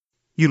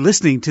You're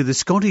listening to the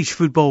Scottish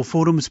Football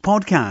Forums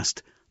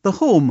podcast, the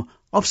home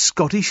of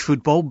Scottish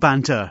football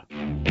banter.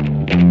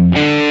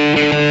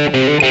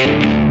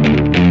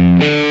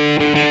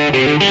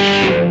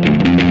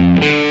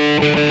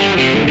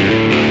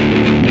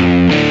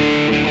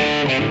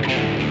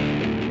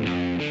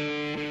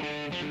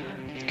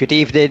 Good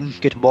evening,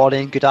 good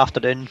morning, good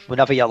afternoon,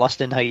 whenever you're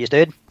listening, how you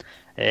doing?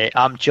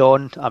 I'm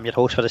John, I'm your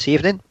host for this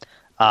evening,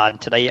 and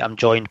tonight I'm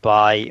joined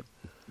by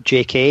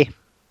JK.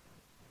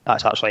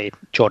 That's actually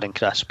John and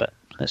Chris, but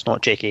it's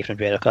not JK from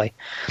Jericho.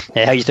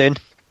 How you doing?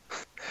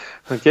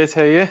 I'm good,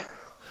 how are you?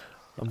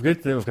 I'm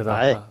good. We've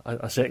got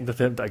a second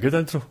attempt at a good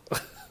intro.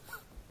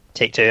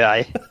 Take two,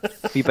 aye.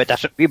 wee bit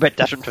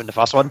different from the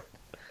first one.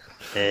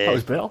 That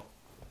was better.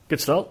 Good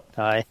start.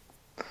 Aye.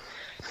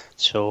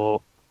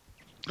 So,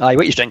 what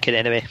are you drinking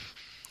anyway?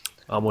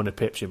 I'm on a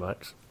Pepsi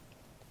Max.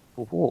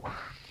 Oh.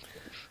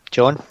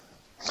 John?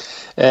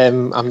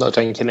 I'm not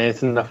drinking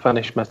anything. I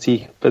finished my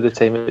tea by the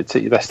time it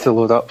took you this to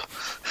load up.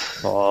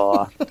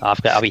 Oh,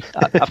 I've got a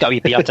wee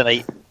beer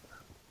tonight.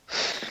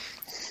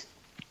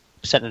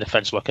 Sitting in the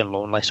fridge looking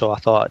lonely, so I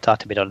thought it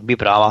had to be done. Wee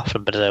Brahma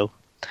from Brazil.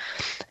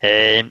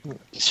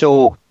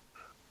 So,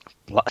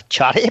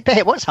 charity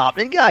bet. What's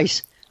happening,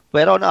 guys?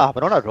 We're on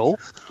a roll.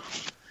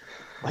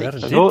 At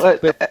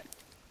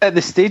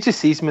the stage of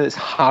season when it's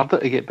harder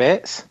to get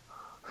bets,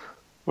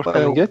 we're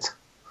feeling good.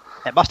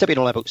 It must have been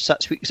only about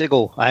 6 weeks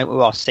ago. I think we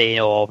were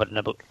saying we're in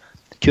about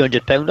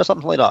 £200 or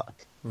something like that.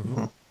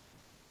 Mm-hmm.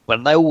 We're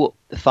now,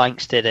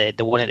 thanks to the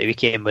one at the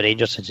weekend with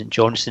Rangers and St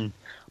Johnstone,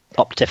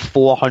 up to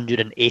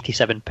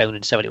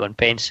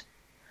 £487.71.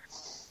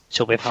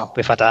 So we've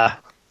had a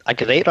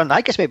great run. I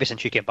guess maybe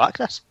since you came back,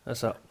 Chris.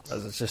 That's it.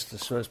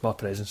 It's my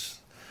presence.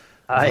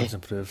 Aye. It's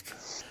improved.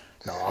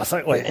 No, I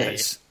think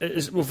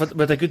we've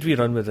had a good wee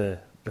run with the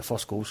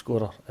first goal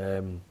scorer.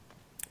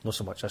 Not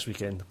so much this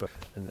weekend, but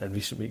in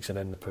recent weeks, and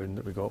then the pound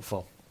that we got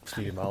for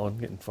Stevie Mallon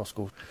getting first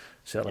goal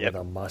certainly made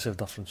a massive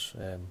difference.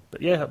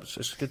 But yeah,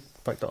 it's good.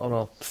 Picked up on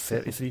our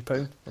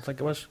 £33, I think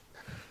it was.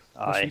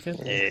 Aye.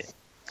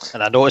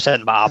 And I noticed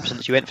in my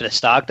absence, you went for the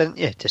Stag, didn't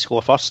you, to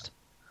score first?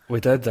 We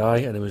did, aye,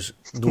 and there was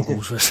no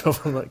goals for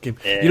yourself in that game.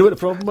 You know what the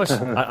problem was?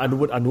 I know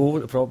what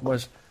the problem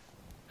was.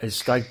 Is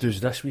Stag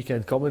does this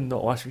weekend coming,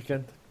 not last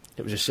weekend.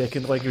 It was the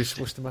second leg he was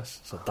supposed to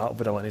miss, so that'll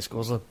be the one he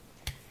scores on.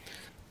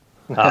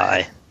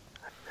 Aye.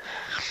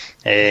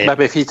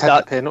 Maybe if he'd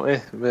had the penalty,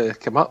 it would have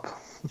come up.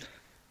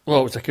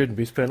 Well, it was a couldn't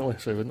beat penalty,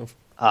 so he wouldn't have.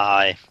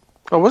 Aye.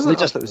 Oh,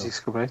 wasn't it? It was his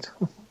right.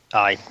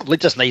 Aye.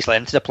 Leads us nicely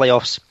into the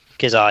playoffs,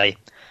 because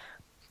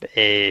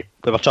we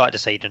were trying to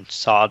decide on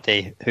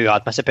Saturday who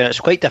had missed a penalty. It's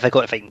quite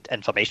difficult to find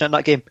information on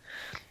that game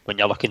when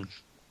you're looking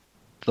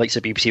like the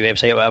BBC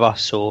website or whatever.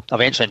 So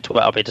eventually on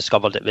Twitter we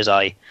discovered it was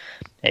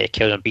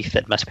Kieran Beath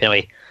that missed a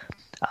penalty,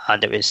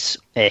 and it was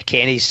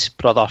Kenny's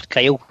brother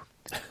Kyle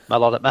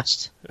Miller that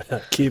missed.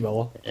 Kay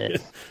Miller.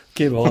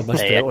 Kay Miller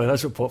missed penalty.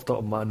 That's what popped up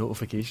on my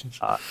notifications.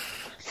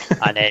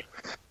 And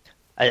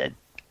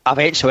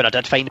eventually when I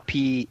did find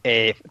when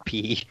I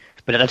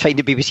did find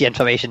the BBC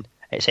information,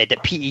 it said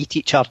that PE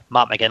teacher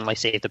Matt McGinley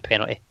saved the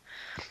penalty.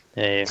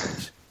 I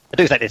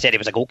don't think they said he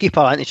was a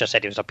goalkeeper. I think they just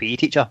said he was a PE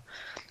teacher.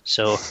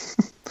 So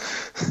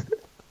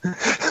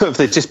if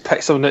they just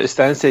pick someone out of the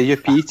stand and say you're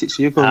PE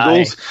teacher, you're going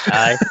goals.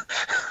 Aye.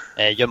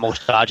 You're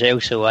most agile,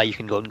 so you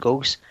can go in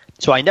goals.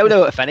 So I now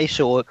know how to finish.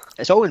 So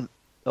it's all to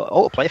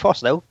play for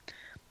us now.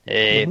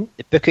 The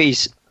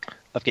bookies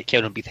have got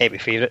Kieran Beath heavy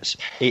favourites,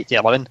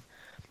 8-11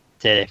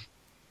 to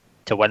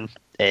win.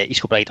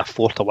 East Kilbride are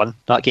 4-1.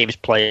 That game is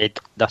played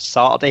this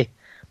Saturday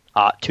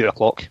at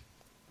 2:00.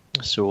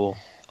 So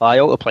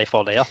all to play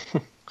for there.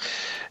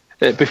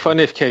 It'd be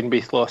funny if Kieran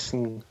Beath lost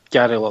and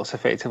Gary Locks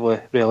effectively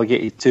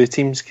relegated two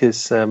teams,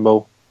 because I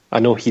know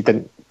he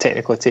didn't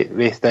technically take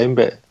Wraith down,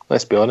 but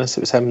let's be honest,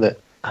 it was him that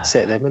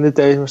set them in the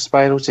downward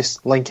spiral,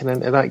 just linking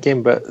into that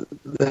game. But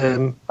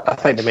I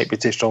think they might be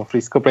too strong for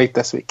East Kilbride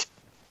this week.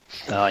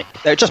 Aye,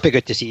 it would just be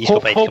good to see East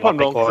Kilbride hope I'm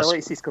wrong, because I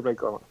like East Kilbride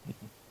going.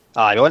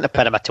 Aye, we want the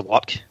pyramid to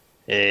work,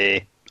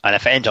 and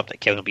if it ends up that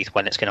Kieran Beath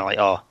win, it's kind of like,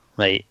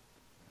 right,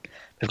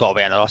 we've got to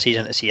wait another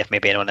season to see if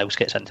maybe anyone else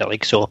gets into the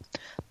league. So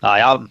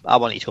I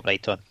want East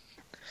Kilbride to win.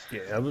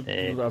 Yeah,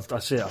 I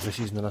say it every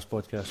season in this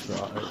podcast,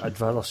 but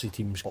I'd rather see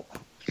teams up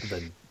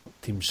than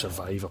teams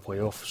survive a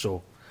playoff.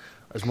 So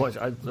as much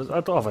I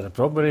don't have any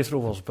problem with Wraith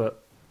Rovers,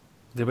 but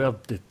they were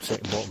the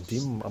second bottom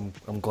team.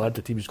 I'm glad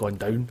the team's gone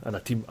down, and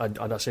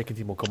a second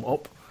team will come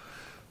up.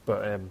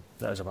 But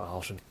that is a bit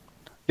harsh.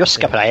 You're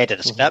skipping ahead of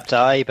the script,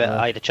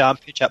 but the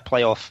Championship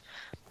playoff,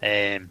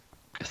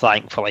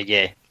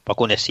 thankfully, we're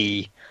going to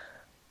see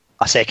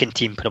a second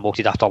team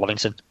promoted after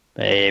Livingston,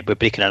 with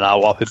Brecon and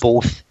Alloa, who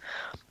both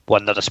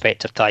won their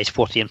respective ties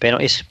 14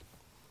 penalties.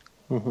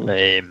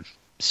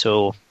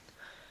 So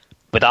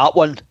with that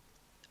one,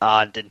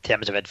 and in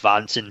terms of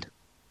advancing,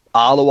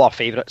 Alloa are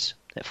favourites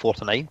at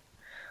 4-9,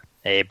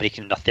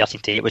 Brecon are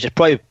 13-8, which is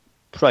probably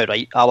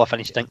right. Alloa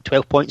finished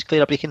 12 points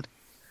clear of Brecon.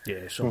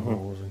 Yeah,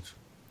 so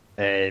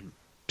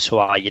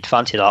so you'd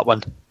fancy that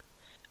one.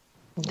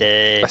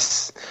 I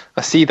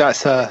see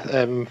that's a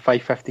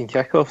 5:15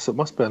 kickoff, so it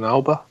must be an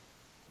Alba.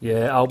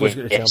 Yeah, Alba's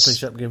got the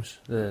championship games,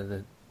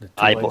 the 2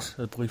 legs,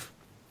 I believe.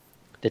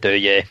 They do,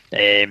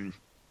 yeah.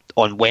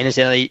 On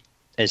Wednesday night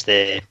is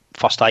the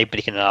first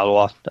tie-breaking in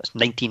Alloa. That's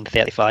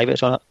 19:35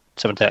 it's on it,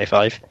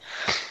 7:35.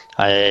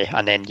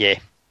 And then, the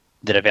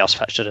reverse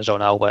fixture is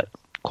on Alba at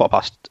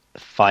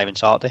 5:15 on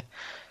Saturday.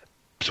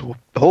 So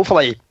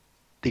hopefully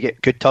they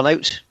get good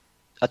turnouts.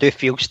 I do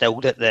feel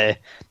still that the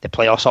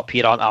playoffs up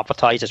here aren't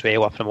advertised as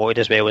well or promoted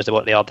as well as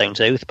what they are down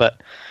south,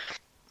 but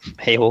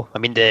hey ho, I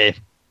mean the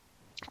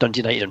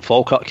Dundee United and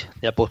Falkirk,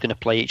 they're both going to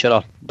play each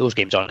other. Those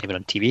games aren't even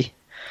on TV.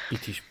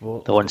 BT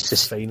Sport, the one's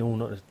just final,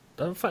 not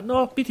in fact,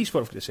 no, BT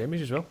Sport have got the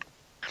semis as well.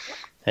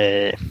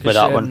 With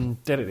that one,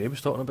 Derek Ray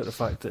was talking about the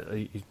fact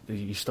that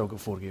he's still got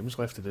 4 games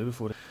left to do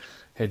before he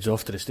heads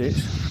off to the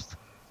States.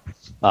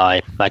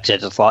 Aye, like I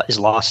said, his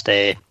last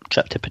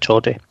trip to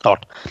Pittodrie, or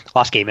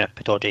last game at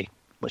Pittodrie,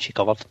 which he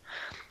covered.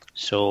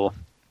 So,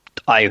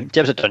 in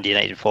terms of Dundee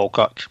United and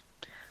Falkirk,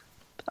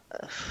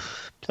 I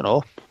don't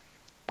know,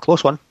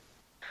 close one.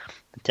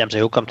 In terms of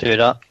who'll come through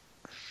that.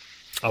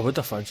 I would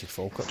have fancied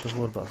Falkirk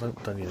before, but I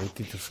think Dundee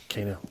United have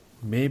kind of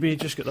maybe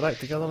just got the act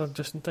together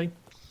just in time.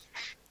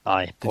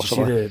 Aye, Did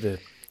possibly. you see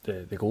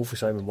the goal for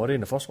Simon Murray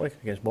in the first leg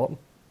against Morton?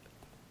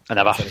 I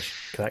never.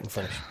 Cracking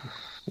finish.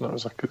 That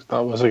was a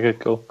good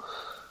goal.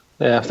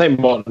 Yeah, I think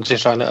Morton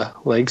just ran out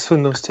of legs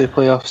in those 2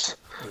 playoffs.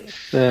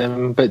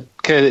 But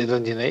credit to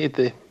Dundee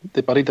United,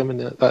 they buried them in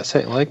that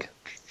second leg.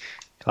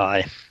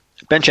 Aye.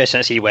 It'd be interesting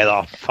to see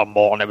whether for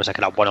Morton it was a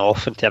kind of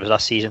one-off in terms of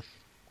this season,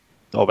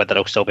 or whether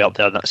they'll still be up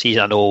there in that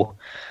season. I know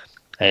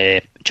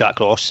Jack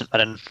Ross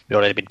and we've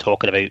already been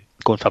talking about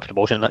going for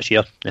promotion next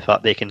year. In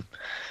fact, they can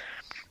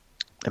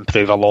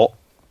improve a lot.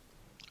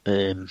 So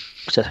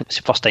I think it's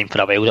the first time for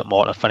a while that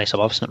Morton have finished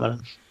above St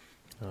Mirren.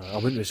 I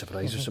wouldn't be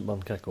surprised if St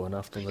Mirren kick on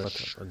after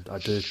that. And I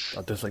do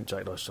think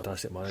Jack Ross is a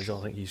fantastic manager.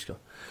 I think he's got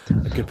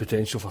a good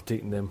potential for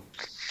taking them.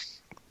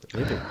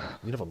 Maybe,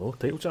 you never know,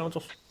 title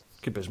challengers.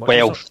 Could be as much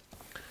well, as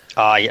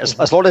aye,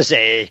 as long as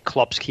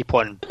clubs keep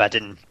on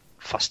bidding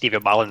for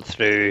Stephen Millen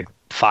through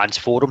fans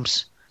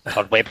forums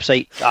or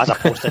website as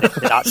opposed to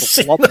the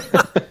actual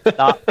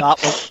club,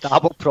 that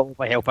will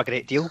probably help a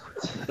great deal.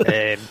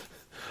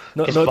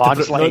 Not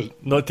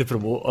to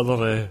promote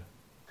other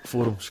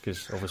forums,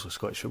 because obviously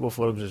Scottish football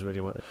forums is where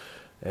you want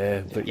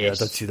it. But yes.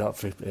 Yeah, I did see that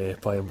for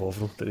Brian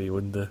Bovril that he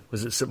owned.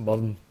 Was it St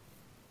Mirren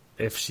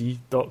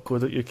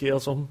FC.co.uk or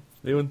something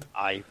they owned?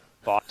 Aye,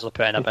 Barnsley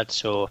put in a bid,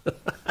 so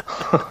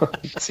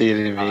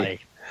Serie V. Aye.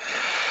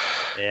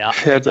 Yeah, I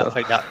found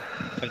that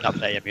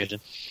pretty amusing.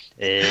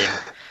 In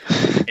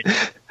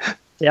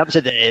terms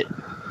of the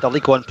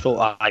League One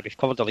Pro, we've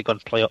covered the League One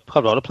playoff,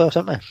 covered all the playoffs,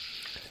 haven't we?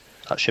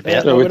 That should be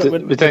it. No, we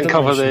didn't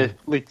cover the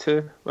League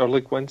 2 or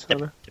League 1,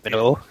 sorry.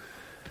 No.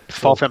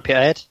 Fall from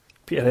Peterhead.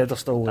 Peterhead are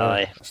still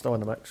in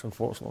the mix,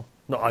 unfortunately.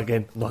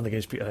 Nothing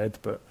against Peterhead,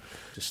 but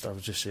I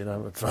was just saying I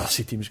would rather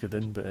see teams get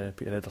in, but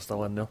Peterhead are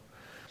still in there.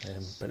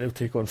 But they'll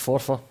take on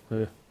Forfar,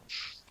 who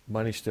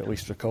managed to at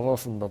least recover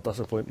from their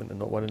disappointment in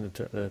not winning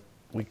the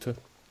League 2.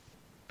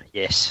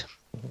 Yes.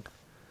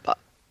 But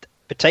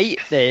tight,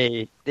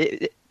 the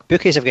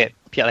bookies have got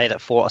Peterhead at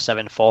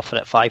 4-7, Forfar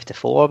at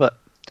 5-4, but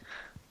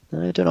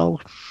I don't know.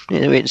 Need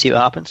to wait and see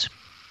what happens.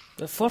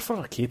 The Forfar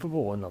are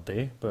capable on their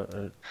day,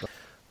 but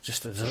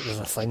just there's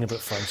a thing about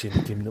fancying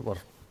the team that were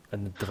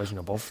in the division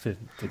above to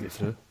get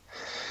through.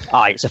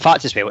 Aye, it's a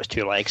fact as well. It's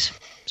 2 legs,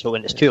 so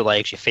when it's 2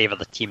 legs, you favour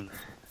the team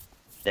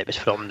that was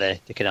from the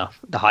kind of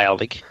the higher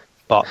league,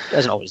 but it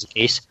isn't always the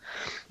case,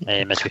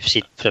 as we've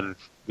seen from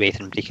Raith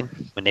and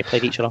Brecon when they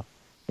played each other.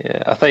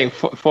 Yeah, I think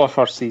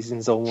Forfar's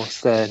season's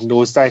almost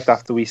nosedived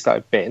after we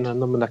started betting on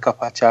them in a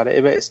couple of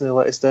charity bets and they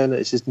let us down.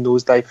 It's just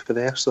nosedived for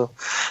there, so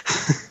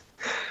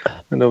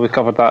I know we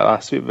covered that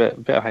last week,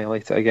 but better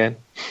highlight it again.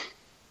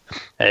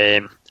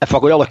 If we're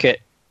going to look at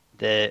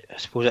I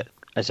suppose it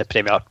is a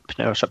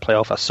Premiership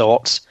playoff of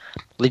sorts,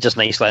 leads us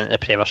nicely into the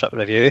Premiership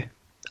review,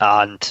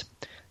 and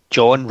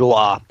John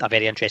wrote a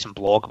very interesting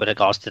blog with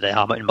regards to the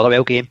Hamilton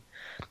Motherwell game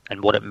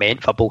and what it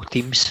meant for both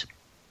teams.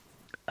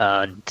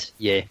 And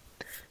yeah,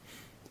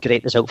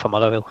 great result for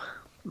Motherwell.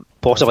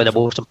 Possibly the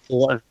most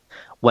important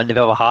win they've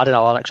ever had in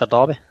a Lanarkshire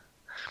derby.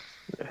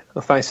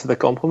 Well, thanks for the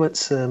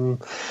compliments.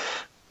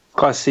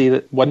 Glad to see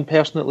that one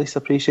person at least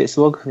appreciates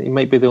the blog. He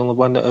might be the only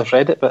one that has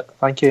read it, but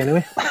thank you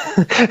anyway.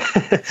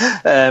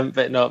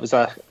 But no,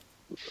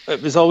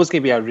 it was always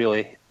going to be a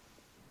really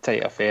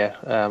tight affair,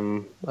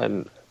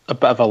 and a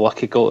bit of a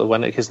lucky goal to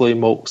win it because Louis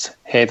Moult's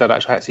header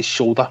actually hits his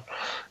shoulder.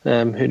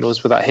 Who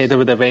knows where that header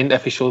would have ended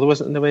if his shoulder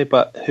wasn't in the way,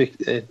 but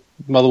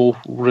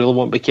Motherwell really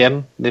won't be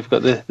caring. They've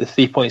got the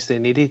 3 points they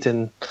needed,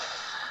 and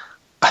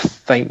I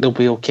think they'll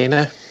be okay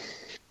now.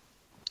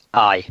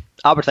 Aye,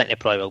 I would think they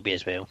probably will be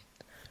as well.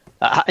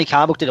 I think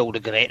Hamilton will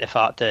regret the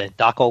fact that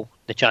Dackle,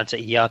 the chance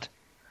that he had.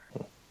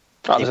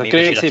 That was a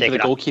great save for the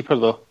goalkeeper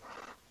though.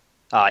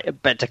 Aye,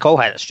 but to call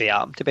hit it straight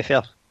at him, to be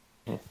fair.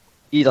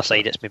 Either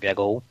side it's maybe a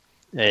goal.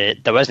 There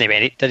didn't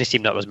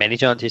seem that there was many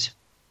chances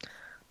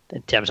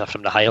in terms of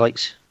from the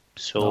highlights.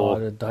 So,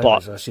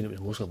 I seen it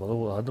was mostly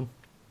Motherwell that had them.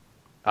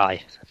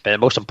 Aye, but the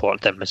most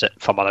important thing was that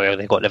for Motherwell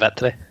they got the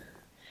victory.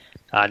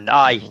 And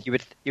you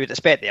would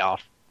expect they are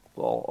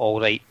all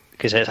right,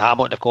 because it's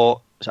Hamilton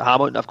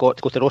have got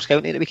to go to Ross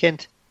County at the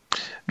weekend.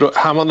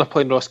 Hamilton are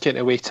playing Ross County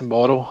away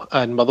tomorrow,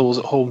 and Motherwell's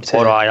at home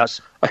to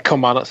a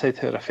Kilmarnock side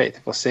who are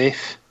effectively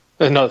safe.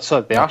 No,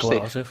 sorry, they are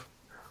safe.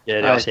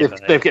 Yeah, they are safe.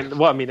 They've got,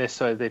 what I mean is,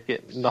 they've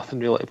got nothing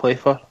really to play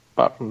for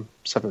apart from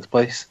 7th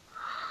place.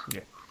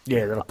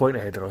 Yeah, they're a point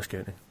ahead of Ross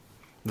County.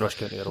 Ross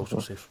County are also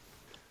safe.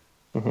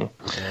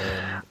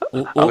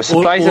 Mm-hmm. I was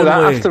surprised at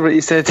that after what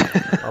you said.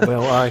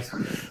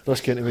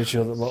 Ross County made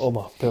sure that all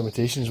my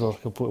permutations were a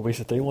complete waste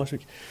of time last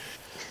week.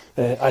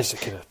 I just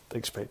kind of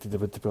expected they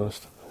would, to be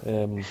honest.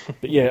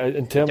 But yeah,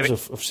 in terms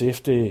of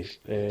safety,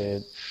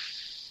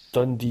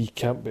 Dundee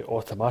can't be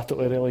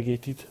automatically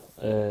relegated.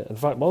 In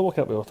fact, Motherwell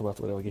can't be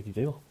automatically relegated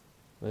either.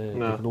 They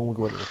can only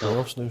go into the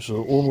playoffs now,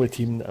 so the only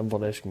team that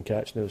Inverness can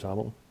catch now is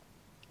Hamilton.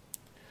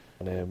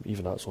 And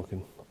even that's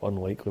looking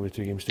unlikely with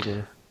 2 games to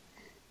go.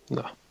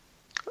 No.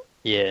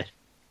 Yeah.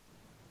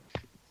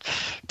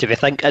 Do we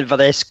think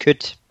Inverness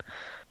could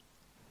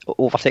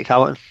overtake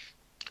Hamilton?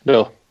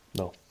 No.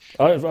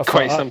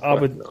 Quite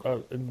simply.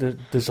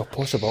 There's a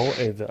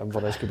possibility that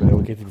Inverness could be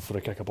relegated before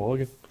they kick a ball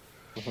again.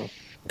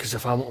 Because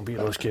if Hamilton beat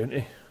Ross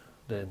County,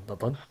 then they're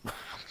done.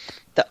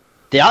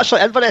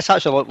 Inverness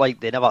actually looked like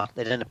they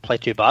didn't play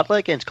too badly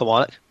against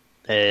Kilmarnock.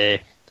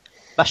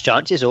 Missed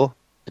chances though.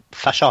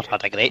 Fisher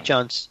had a great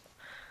chance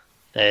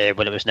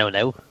when it was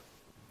 0-0.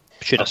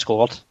 Should have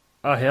scored.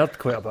 I heard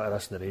quite a bit of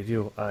this on the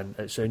radio, and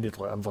it sounded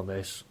like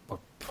Inverness were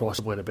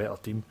possibly the better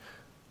team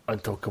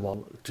until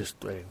Kilmarnock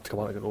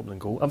got an opening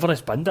goal.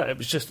 Inverness binned it. It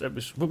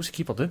was what was the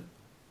keeper doing?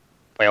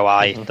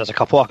 Well, there's a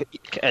couple of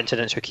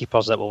incidents with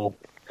keepers that we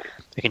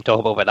can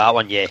talk about that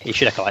one. Yeah, he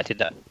should have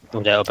collected it.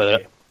 No doubt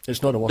about it.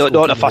 It's not the worst.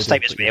 Not the first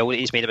time as well.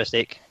 He's made a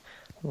mistake,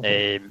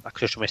 a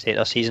crucial mistake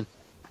this season.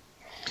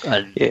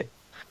 And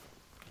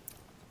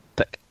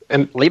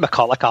Lee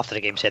McCulloch after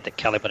the game said that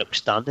Kelly was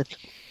outstanding.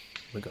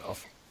 We got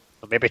off.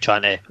 Maybe just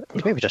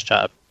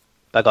trying to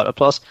big up the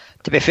players.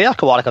 To be fair,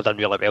 Kilmarnock have done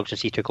really well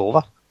since he took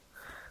over.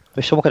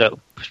 We spoke about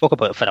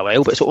it for a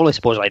while, but it's only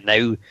supposedly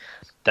now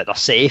that they're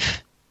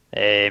safe.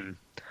 They're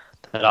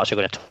actually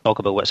going to talk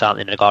about what's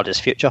happening in regard to his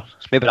future.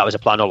 So maybe that was a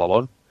plan all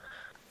along,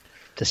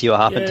 to see what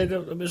happened. Yeah,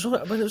 it was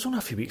only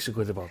a few weeks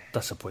ago they were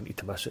disappointed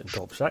to miss it in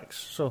top 6.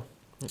 So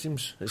it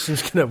seems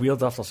kind of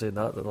weird after saying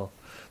that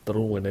they're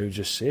only now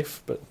just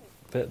safe, but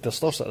they're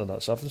still sitting in that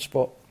 7th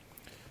spot.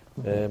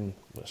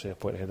 Let's say a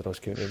point ahead of Ross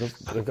County.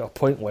 They've got a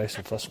point less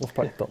than Thistle have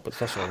picked up, but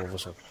Thistle are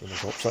obviously in the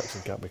top 6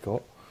 and can't be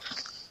caught.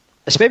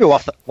 It's maybe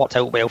worked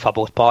out well for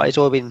both parties.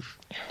 I mean,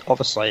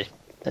 obviously,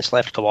 it's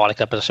left Kilmarnock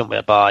in a position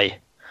whereby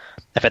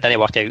if it didn't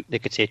work out, they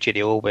could say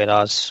cheerio,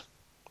 whereas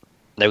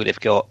now they've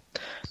got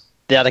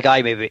the other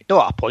guy maybe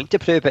not a point to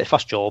prove, but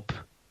first job,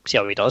 see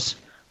how he does,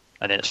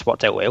 and then it's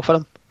worked out well for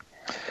him.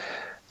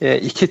 Yeah,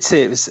 you could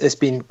say it's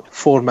been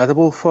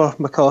formidable for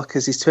McCulloch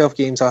because his 12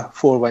 games are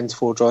 4 wins,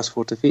 4 draws,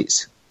 4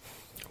 defeats.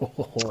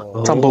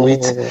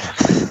 Tumbleweed. I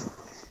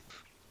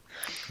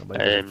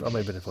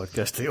might be the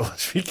podcast title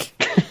last week.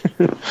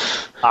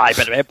 But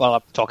remember,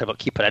 I'm talking about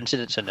keeper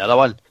incidents and the other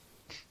one.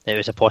 There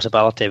was a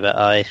possibility, but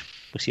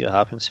we'll see what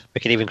happens.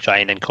 We can even try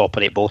and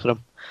incorporate both of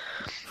them.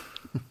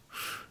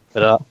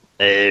 But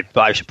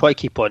I should probably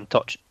keep on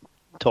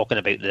talking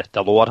about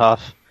the lower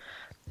half.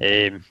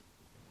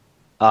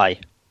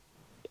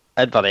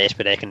 Inverness,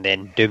 we reckon,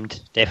 then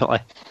doomed, definitely.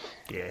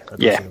 Yeah, I don't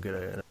think we'll get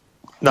out of it.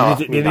 No,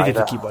 they needed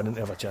to keep winning to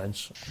have a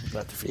chance.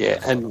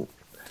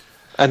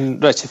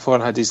 And Richie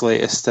Thorne had his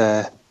latest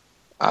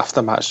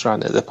after-match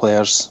rant at the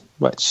players,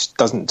 which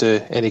doesn't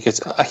do any good.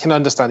 I can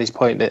understand his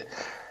point that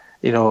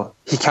he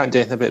can't do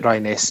anything about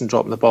Ryan Esson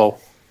dropping the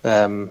ball,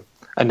 and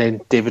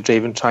then David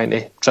Raven trying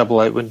to dribble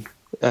out when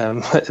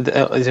on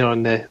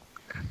the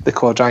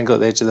quadrangle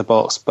at the edge of the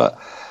box, but.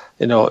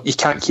 You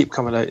can't keep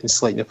coming out and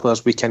slating the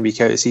players week in, week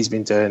out as he's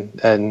been doing,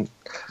 and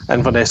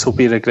Inverness will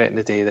be regretting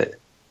the day that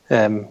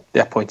they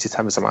appointed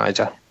him as a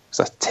manager. It's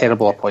a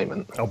terrible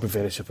appointment. I'll be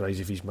very surprised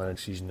if he's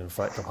managed season. In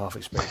fact, I'm half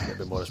expecting it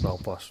to be Maurice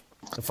Malpass.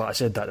 In fact, I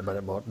said that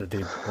the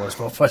day Maurice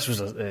Malpass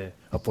was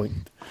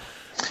appointed.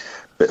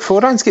 But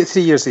Foran's got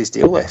 3 years of his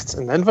deal left,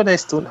 and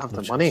Inverness don't have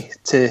the money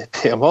to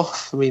pay him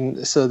off. I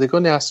mean, so they're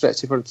going to ask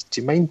Richie Thorne, do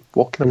you mind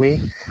walking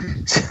away?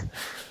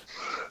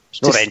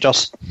 It's no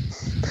Rangers.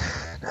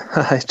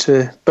 Aye,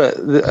 true. But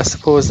I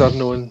suppose they're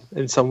known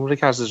in some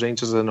regards as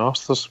Rangers of the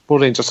North. There's more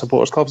Rangers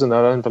supporters clubs than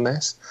there are in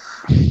Inverness.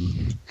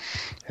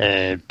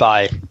 The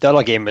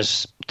other game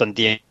was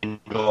Dundee and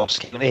Ross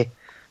County.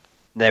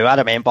 Now, I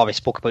remember we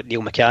spoke about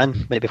Neil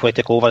McCann before he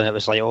took over, and it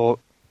was like,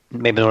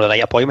 maybe not the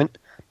right appointment.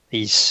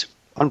 He's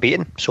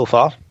unbeaten so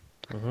far.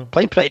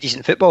 Playing pretty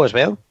decent football as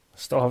well.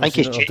 Still haven't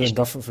seen it doing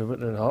different from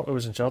when Hartley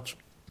was in charge.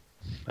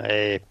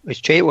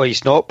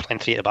 He's not playing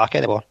 3 at the back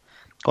anymore.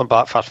 Going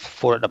back for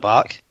 4 at the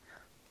back.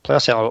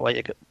 Players seem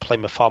like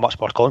playing with far much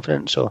more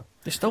confidence. So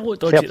they still look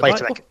dodgy at the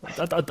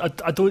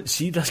back. I don't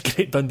see this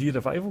great Dundee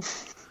revival.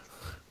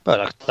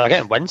 But they're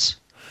getting wins.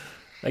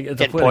 They're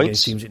playing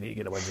against teams that need to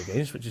get the wins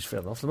against, which is fair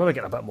enough. They're maybe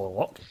getting a bit more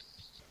luck.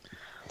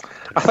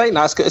 I think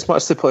that's got as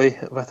much to play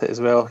with it as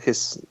well,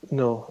 because in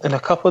a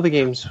couple of the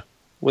games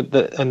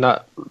in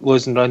that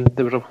losing run,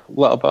 they were a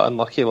little bit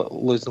unlucky, like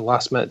losing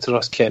last minute to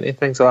Ross County and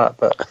things like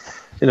that. But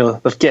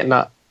they're getting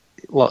that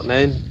lot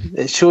now.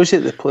 It shows you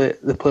that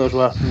the players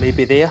were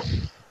maybe there,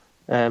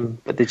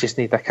 but they just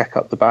need a kick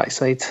up the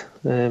backside.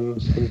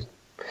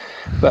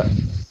 But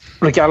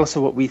regardless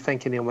of what we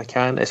think of Neil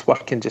McCann, it's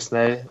working just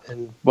now.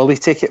 And will he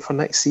take it for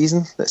next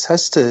season? It's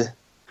his to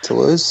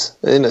lose,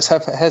 and it's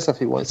his if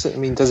he wants it. I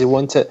mean, does he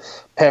want it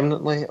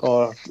permanently,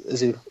 or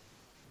is he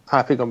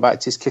happy going back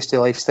to his cushy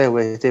lifestyle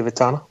with David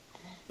Turner?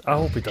 I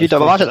hope he does. You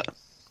don't imagine it?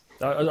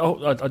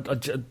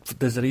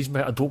 There's a reason.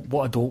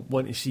 What I don't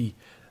want to see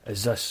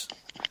is this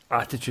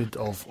attitude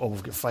of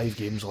we've got 5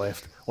 games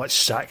left. Let's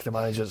sack the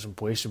manager that's in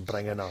place and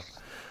bring in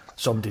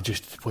somebody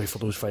just to play for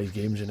those 5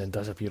 games and then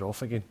disappear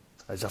off again,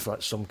 as if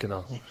that's some kind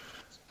of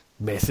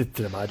method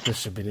to the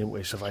madness of being able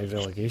to survive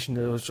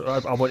relegation. So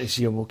I want to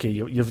see him. Okay,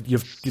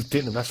 you've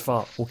taken him this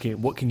far. Okay,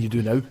 what can you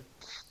do now?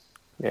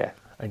 Yeah.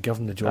 And give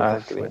them the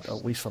job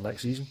at least for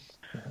next season.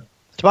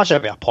 To imagine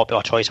it'd be a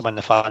popular choice among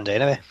the fans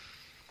anyway.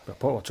 A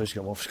popular choice to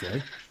get him off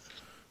Sky.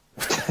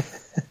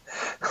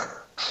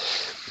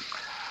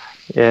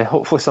 Yeah,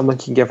 hopefully someone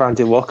can give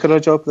Andy Walker a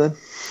job then.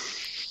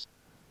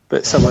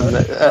 But someone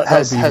that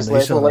has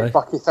level like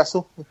Bucky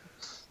Thistle.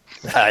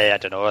 I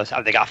don't know.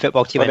 Have they got a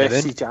football team in the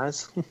moon?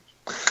 Jazz.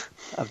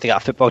 Have they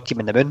got a football team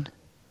in the moon?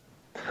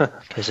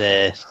 Because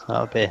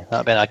that'll be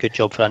a good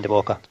job for Andy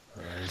Walker.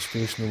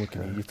 Space, no one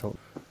can hear you talk.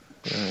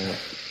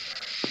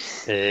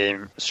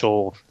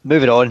 So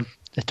moving on,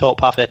 the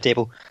top half of the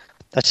table.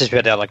 This is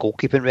where the other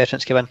goalkeeping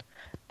reference came in.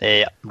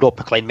 Rob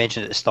McLean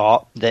mentioned at the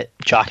start that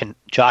Jack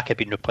had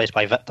been replaced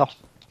by Victor,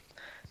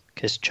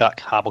 because Jack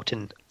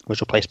Hamilton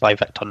was replaced by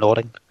Victor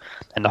Noring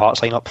in the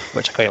Hearts lineup,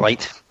 which I quite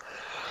liked.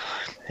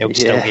 It was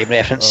still game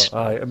reference.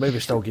 It may be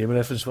still game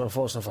reference, but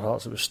unfortunately for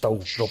Hearts, it was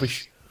still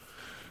rubbish.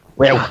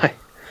 Well,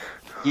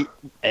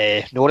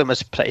 Noring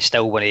was pretty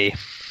still when he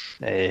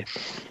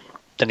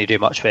didn't do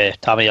much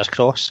with Taverniers'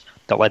 cross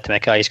that led to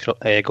Mackay's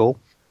goal.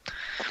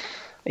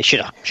 He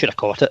should have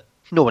caught it.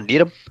 No one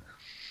near him.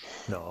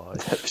 No,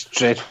 it was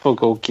dreadful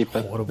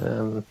goalkeeping.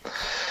 Horrible.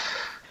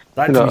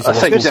 That to me was the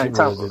worst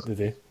goalkeeping of the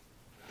day.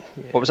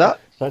 What was that?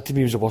 That to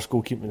me was the worst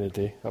goalkeeping of the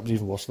day. That was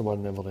even worse than the one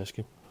in the Inverness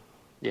game.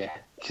 Yeah,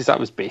 because that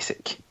was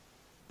basic.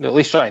 At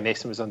least Ryan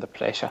Nason was under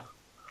pressure.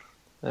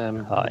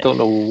 I don't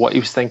know what he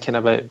was thinking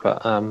about,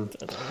 but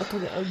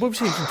what was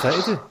he even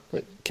trying to do?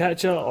 Like,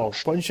 catch it or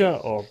punch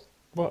it or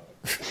what?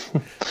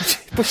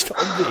 Pushed it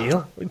up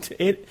the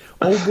air.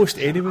 Almost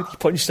anyone he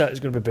punched that is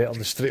going to be better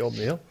than straight up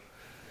the air.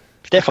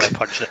 Definitely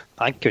punched it.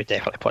 I think he was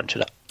definitely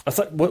punching it. I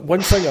think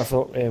one thing I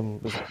thought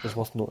was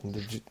worth noting.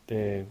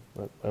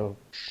 Our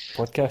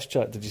podcast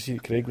chat. Did you see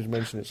that Craig was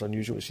mentioning it's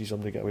unusual to see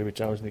somebody get away with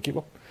challenging the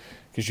keeper?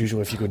 Because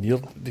usually if you go near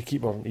the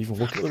keeper and even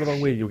look at it the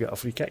wrong way, you'll get a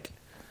free kick.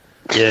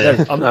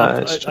 Yeah.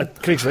 Now,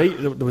 Craig's right.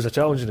 There was a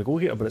challenge in the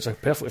goalkeeper, but it's a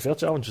perfectly fair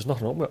challenge. There's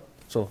nothing wrong with it.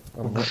 So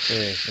I'm not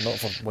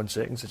for 1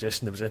 second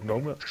suggesting there was anything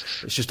wrong with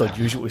it. It's just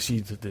unusual to see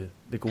the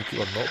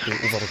goalkeeper not be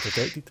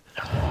overprotected.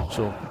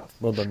 So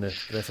well done, the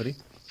referee.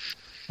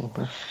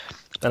 Okay.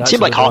 It And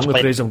seemed like Hearts the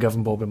praise I'm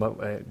giving Bobby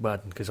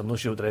Madden, because I'm not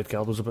sure what the red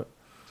card was about.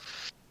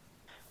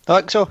 I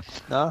think so.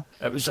 No.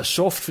 It was a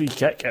soft free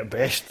kick at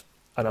best,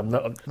 and I'm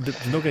not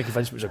going to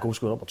convince me it was a goal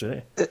scoring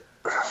opportunity.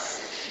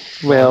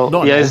 Well,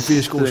 yes,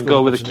 the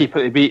goal with the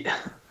keeper to beat.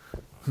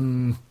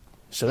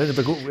 Surrounded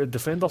by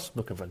defenders,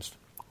 not convinced.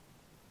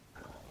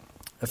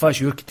 If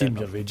that's your team,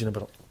 you're raging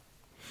about it.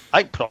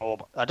 I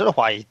don't know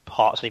why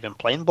Hearts are even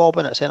playing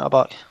Bobbin at centre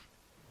back.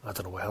 I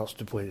don't know what else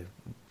to play.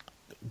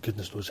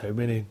 Goodness knows how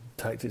many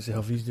tactics they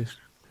have these days.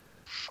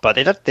 But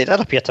they did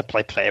appear to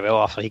play pretty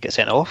well after he got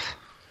sent off.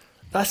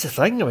 That's the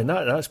thing. I mean,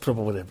 that's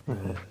probably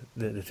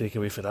the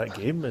takeaway for that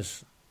game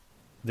is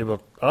they were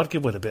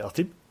arguably the better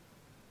team.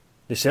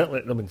 They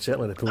certainly they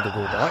pulled the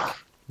goal back.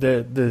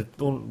 The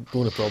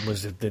only problem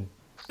is they didn't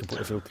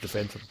completely failed to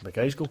defend for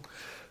Mackay's goal.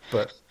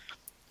 But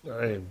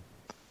I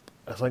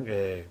think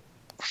it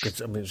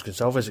was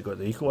Gonçalves that got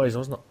the equaliser,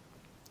 wasn't it?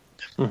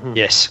 Mm-hmm.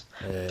 Yes,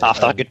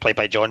 after a good play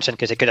by Johnson,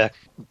 because he could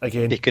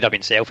have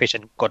been selfish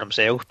and got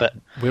himself. But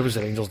where was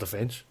the Rangers'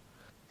 defence?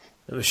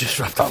 It was just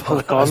wrapped up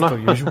as per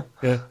usual.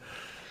 Yeah,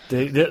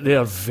 they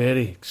are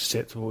very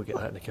susceptible to get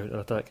that in the counter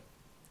attack.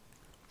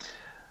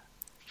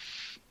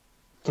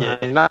 Yeah,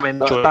 and that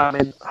meant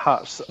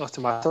Hearts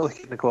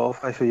automatically can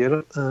qualify for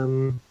Europe.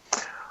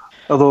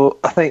 Although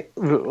I think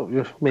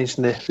you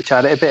mentioned the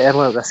charity bit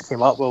earlier. This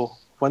came up. Well,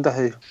 wonder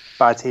how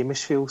bad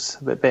Hamish feels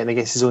about betting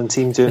against his own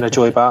team doing a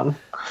Joy Barton.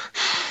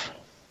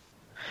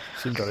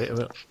 Seemed alright of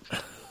it.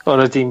 Or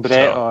a Dean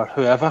Brett or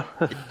whoever.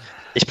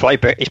 He's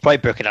probably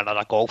booking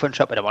another golfing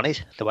trip with the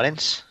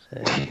winnings.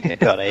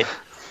 Alright.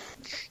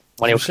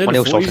 When he'll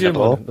stop the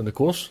ball on the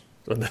course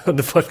on the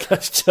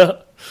podcast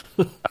chat.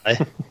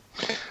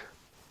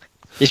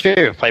 He's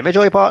maybe playing with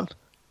Joy Barton.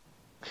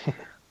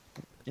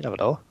 You never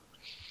know.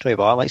 Joy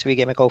Barton likes a wee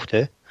game of golf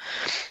too.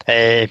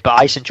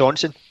 But St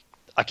Johnson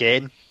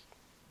again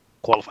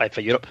qualified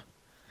for Europe.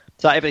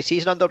 Is that every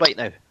season under right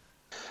now?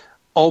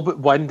 all but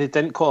one. They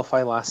didn't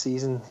qualify last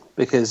season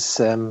because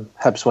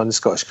Hibs won the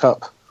Scottish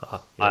Cup.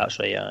 That's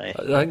right, yeah.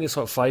 I think it's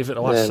like 5 out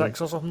of the last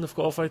 6 or something they've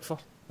qualified for.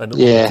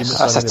 Yeah,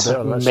 that's a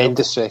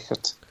tremendous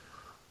record.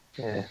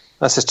 Yeah,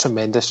 that's a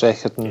tremendous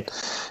record, and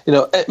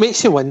it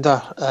makes you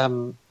wonder.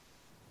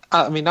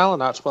 I mean,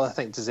 Alan Archibald, I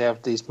think,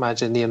 deserved his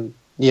manager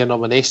near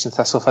nomination.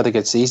 Thistle had a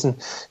good season.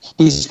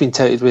 He's been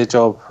touted with a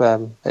job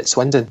at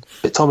Swindon,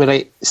 but Tommy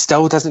Wright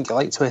still doesn't get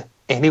liked with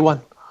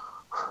anyone.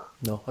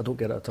 No, I don't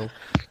get it at all.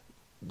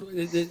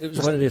 It was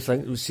one of the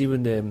things. We see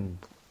when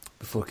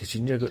before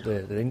Coutinho got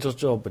the Rangers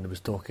job, and there was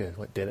talk of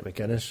like Derek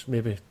McInnes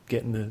maybe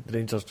getting the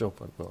Rangers job.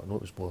 Well, I know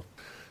it was more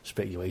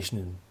speculation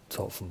and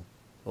talk from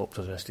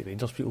optimistic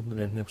Rangers people than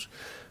anything else.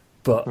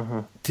 But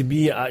to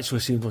me, it actually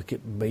seemed like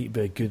it might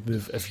be a good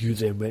move if you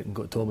then went and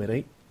got Tommy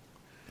Wright.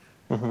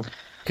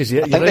 Because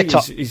you're right,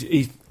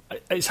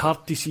 it's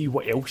hard to see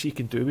what else he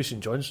can do with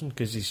St Johnstone,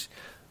 because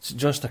St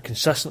Johnstone are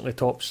consistently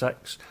top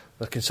 6.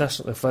 They're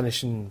consistently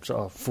finishing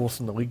sort of 4th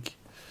in the league,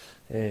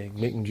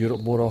 making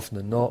Europe more often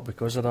than not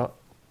because of that.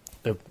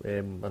 I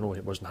know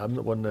it wasn't him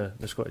that won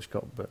the Scottish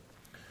Cup, but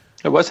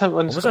it was him that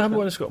won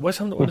the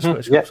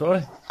Scottish Cup.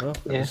 Sorry, no,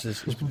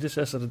 his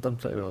predecessor had done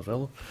pretty well as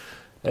well.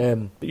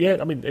 But yeah,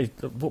 I mean,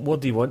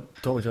 what do you want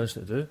Tommy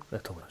Johnson to do?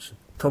 Tommy Wright.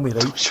 Tommy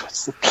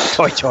Johnson.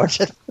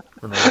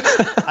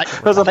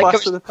 There's a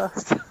blast of the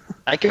past.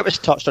 I think it was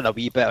touched on a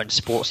wee bit on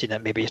sports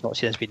that maybe it's not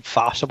seen as being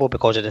fashionable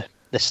because of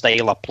the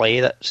style of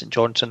play that St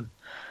Johnstone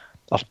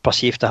are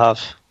perceived to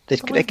have. They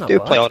do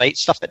play all right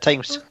stuff at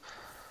times.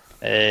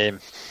 I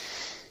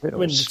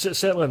mean,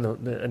 certainly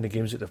in the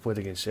games that they've played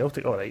against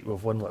Celtic, all right,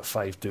 we've won like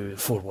 5-2,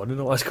 4-1 in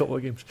the last couple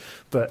of games,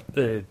 but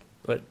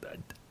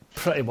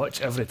pretty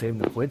much every time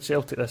they've played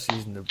Celtic this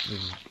season, they've been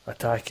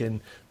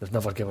attacking, they've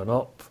never given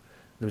up.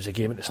 There was a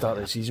game at the start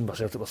of the season where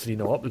Celtic were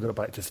 3-0 up, they got it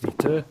back to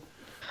 3-2.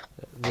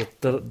 They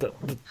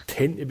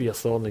tend to be a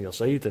thorn in your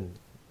side, and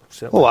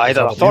they're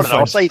a thorn in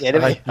our side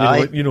anyway.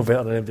 You know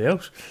better than anybody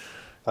else.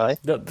 Aye. I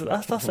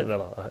think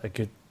they're a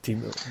good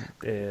team.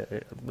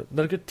 They're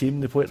a good team.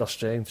 They play at their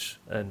strengths,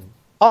 and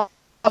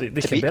they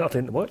can be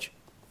entertaining to watch.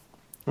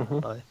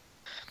 Aye.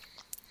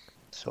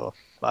 So,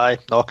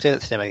 knocked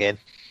it to them again,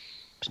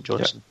 St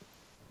Johnstone.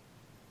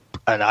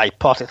 And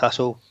Partick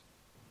Thistle,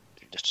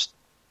 just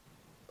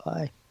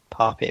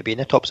happy to be in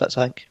the top 6,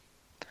 I think.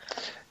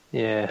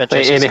 Yeah,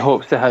 any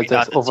hopes they had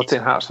of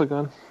overtaking Hearts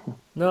again?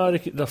 No,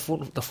 they're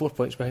 4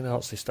 points behind the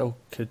Hearts. They still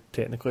could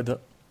technically do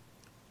it.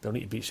 They'll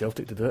need to beat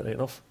Celtic to do it, right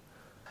enough.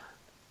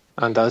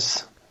 And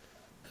us.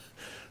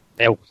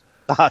 Well,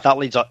 that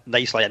leads up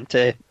nicely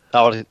into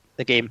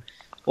the game.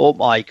 Oh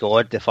my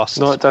God, the first...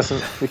 No, it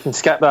doesn't. We can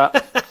skip that.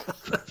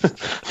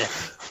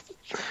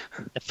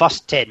 The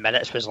first 10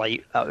 minutes was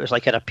like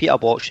a repeat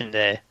of watching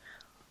the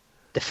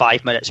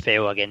 5-minute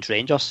spell against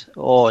Rangers.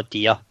 Oh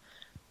dear.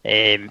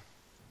 I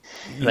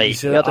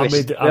made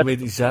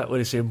exactly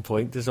the same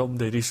point to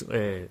somebody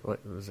recently.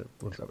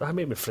 I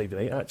made it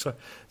Friday night actually.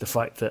 The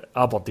fact that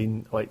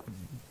Aberdeen, there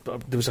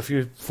was a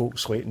few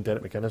folks slating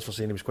Derek McInnes for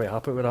saying he was quite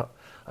happy with that,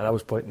 and I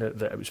was pointing out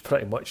that it was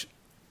pretty much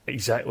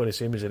exactly the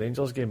same as the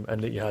Rangers game,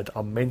 and that you had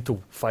a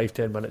mental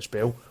 5-10 minute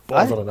spell, but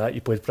other than that,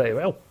 you played pretty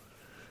well.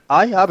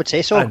 I would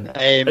say so.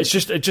 It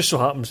just so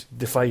happens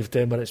the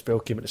 5-10 minute spell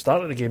came at the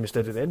start of the game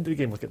instead of the end of the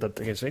game, like it did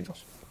against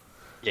Rangers.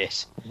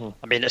 Yes.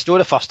 I mean, it's not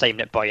the first time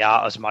that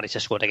Boyata's managed to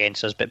score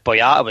against us, but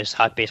Boyata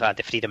had basically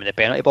the freedom in the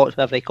penalty box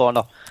with every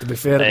corner. To be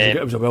fair,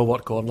 it was a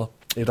well-worked corner.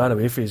 He ran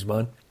away from his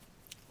man.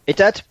 He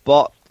did,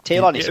 but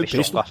Taylor needs to be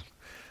stronger.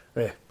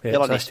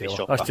 Taylor needs to be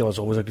stronger. Taylor's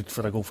always a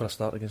goal for a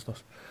start against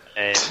us.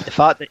 The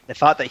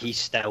fact that he's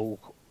still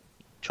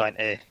trying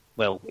to...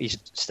 Well, he's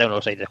still not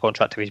outside the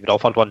contract till he's been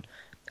offered one.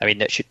 I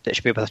mean, it should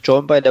be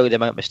withdrawn by now, the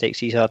amount of mistakes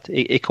he's had.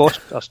 He cost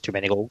us too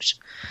many goals.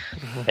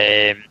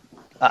 And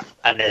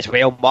as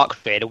well, Mark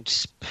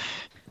Reynolds,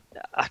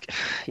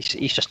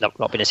 he's just not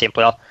been the same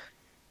player.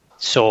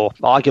 So,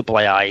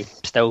 arguably,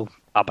 still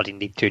Aberdeen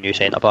need 2 new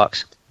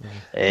centre-backs.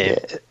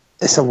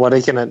 It's a worry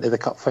getting into the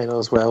Cup final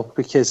as well,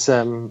 because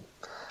a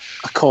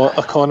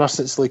corner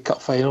since the League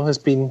Cup final has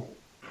been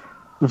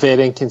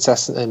very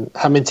inconsistent, and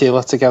him and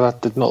Taylor together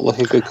did not look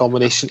a good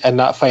combination in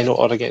that final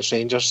or against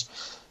Rangers.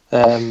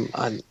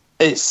 And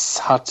it's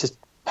hard to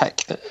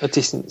pick a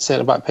decent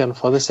centre-back pairing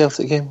for the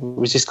Celtic game.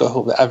 We just got to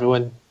hope that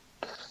everyone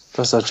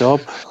does their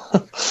job.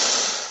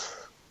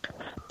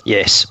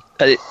 Yes.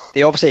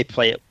 They obviously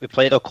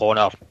played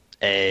O'Connor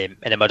in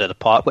the middle of the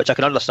park, which I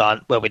can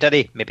understand. Well, we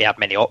didn't maybe have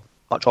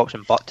much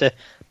option but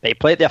he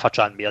played there for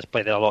Tranmere's,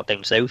 played there a lot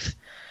down south,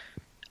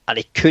 and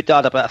he could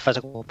add a bit of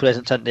physical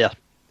presence in there.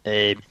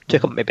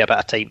 Took him maybe a bit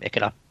of time to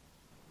kind of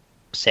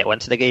settle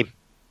into the game,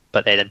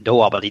 but then the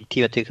whole Aberdeen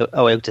team took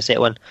a while to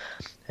settle in.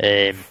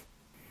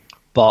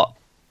 But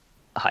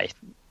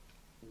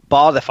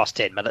bar the first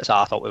 10 minutes,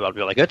 I thought we were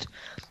really good.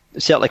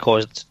 It certainly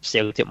caused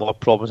Celtic more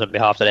problems on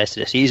behalf of the rest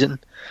of the season.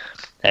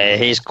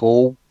 His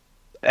goal,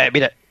 I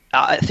mean,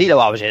 I think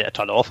I was ready to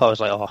turn off. I was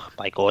like, oh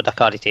my God, I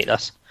can't take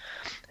this.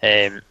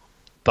 But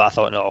I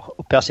thought, no,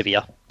 we'll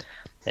persevere.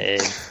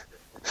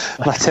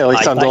 My telly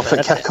turned off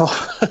at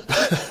kick-off.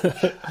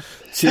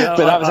 See, but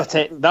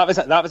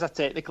that was a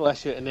technical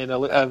issue, and then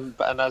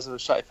and as I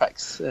was trying to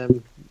fix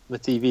my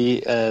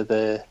TV,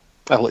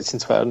 I looked on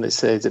Twitter and it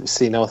said it was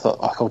 3-0. I thought,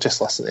 I'll just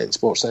listen to it in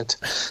Sportssound.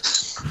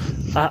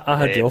 I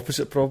had the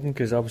opposite problem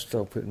because I was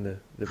still putting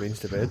the Baines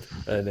to bed,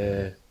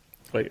 and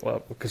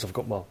because I've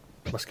got my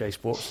Sky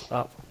Sports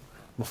app,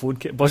 my phone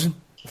kept buzzing.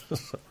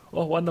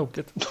 Oh, 1-0,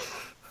 good.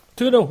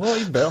 2-0, oh,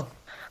 even better.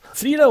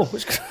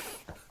 3-0,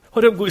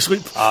 I don't go to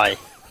sleep. Aye.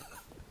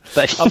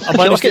 But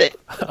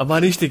I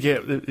managed to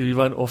get the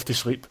one off to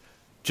sleep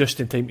just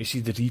in time to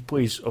see the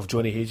replays of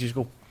Johnny Hayes'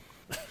 goal,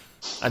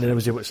 and then I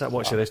was able to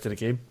watch the rest of the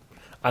game.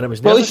 And it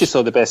was well, at least you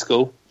saw the best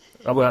goal.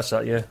 Oh, well, that's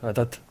it, yeah, I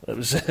did. It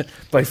was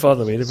by far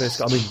the way the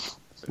best. I mean,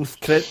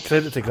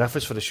 credit to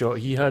Griffiths for the shot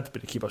he had,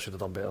 but the keeper should have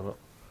done better than it.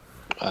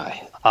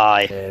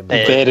 Aye.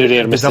 Very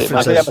rare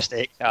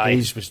mistake.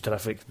 Hayes was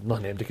terrific.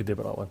 Nothing anybody could do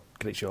about that one.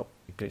 Great shot,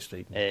 great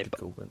strike, good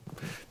goal.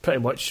 Pretty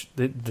much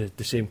the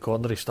same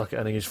corner he stuck it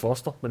in against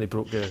Forster when he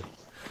broke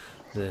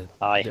the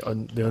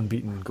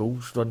unbeaten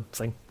goals run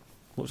thing.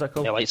 What was that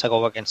called? Yeah, like a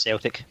goal against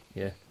Celtic.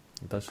 Yeah,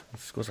 he does. He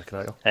scores a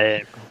cracker.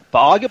 But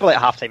arguably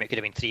at half time it could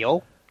have been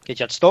 3-3 because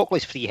you had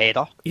Stockley's free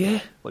header,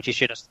 which he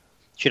should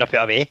have put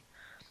away,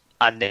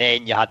 and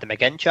then you had the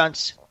McGinn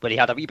chance where he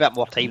had a wee bit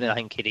more time than I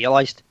think he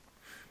realised.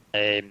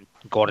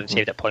 Gordon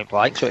saved it point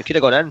blank, so it could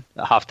have gone in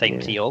at half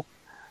time 3-0.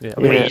 Yeah, I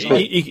mean,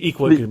 he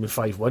could have been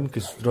 5-1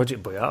 because Roger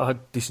Boyata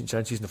had decent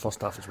chances in the first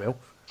half as well.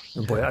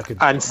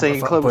 And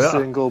Sinclair was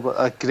doing goal, but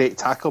a great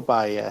tackle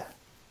by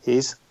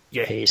Hayes.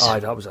 Yeah, Hayes. Aye,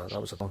 that was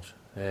a punch.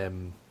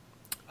 And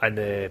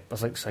I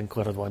think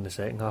Sinclair had one in the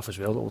second half as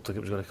well. It looked like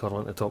it was going to curl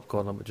into the top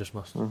corner, but just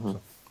missed. Mm-hmm.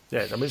 So,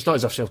 yeah, I mean, it's not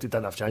as if Celtic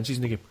didn't have chances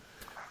in the game.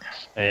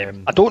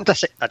 I don't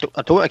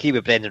agree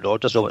with Brendan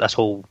Rodgers though. This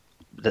whole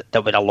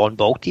that we're a long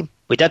ball team.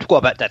 We did go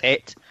a bit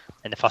direct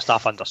in the first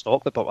half under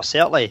Stockley, but we're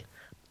certainly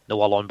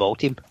no a long ball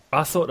team.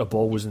 I thought the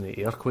ball was in the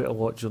air quite a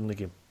lot during the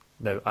game.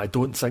 Now, I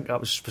don't think that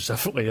was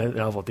specifically in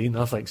Aberdeen.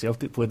 I think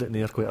Celtic played it in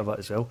the air quite a bit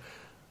as well.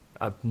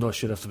 I'm not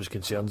sure if there was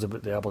concerns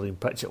about the Aberdeen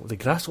pitch. The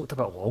grass looked a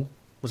bit long.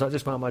 Was that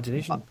just my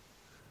imagination?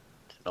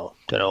 Don't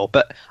know.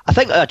 But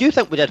I do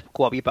think we did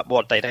go a wee bit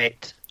more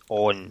direct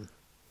on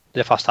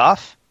the first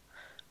half.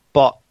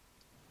 But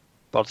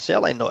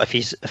certainly not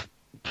if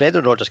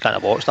Brendan Rodgers kind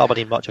of watched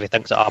Aberdeen much if he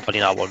thinks that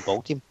Aberdeen are a one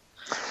ball team.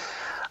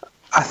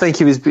 I think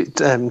he was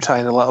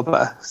trying a little bit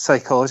of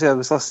psychology. I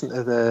was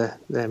listening to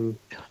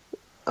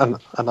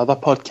another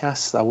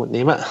podcast, I won't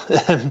name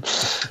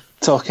it,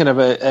 talking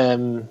about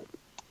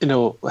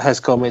his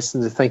comments,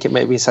 and I think it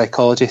might be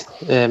psychology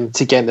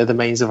to get into the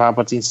minds of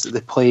Aberdeen so that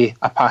they play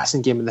a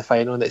passing game in the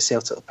final and that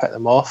Celtic will pick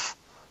them off.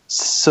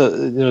 So,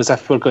 as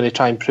if we're going to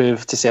try and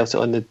prove to Celtic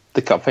on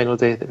the cup final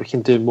day that we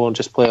can do more than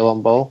just play a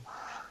long ball.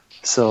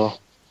 So,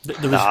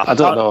 I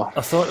don't know.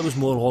 I thought it was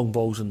more long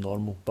balls than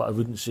normal, but I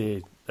wouldn't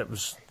say it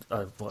was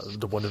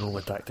the one and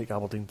only tactic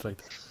Aberdeen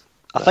tried.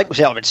 I think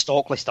when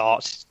Stockley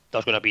starts, we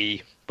are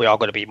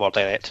going to be more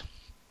direct.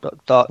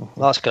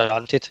 That's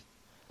granted.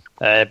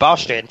 But our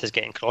strength is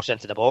getting crossed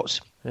into the box.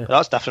 Yeah.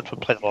 That's different from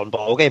playing a long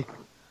ball game.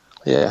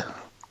 Yeah.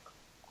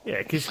 Yeah,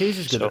 because Hayes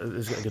has got a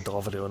good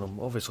delivery on him.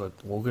 Obviously,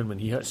 Logan, when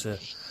he gets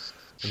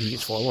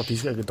forward,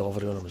 he's got a good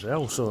delivery on him as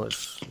well. So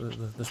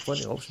there's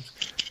plenty of options.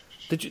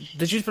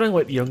 Did you bring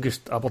the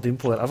youngest Aberdeen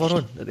player ever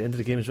on at the end of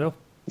the game as well?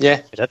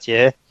 Yeah, we did.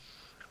 Yeah.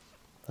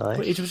 Aye.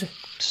 What age was he?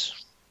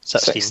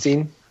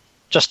 16.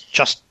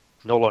 Just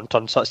no long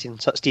turn.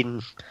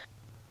 16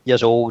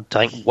 years old.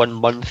 I think 1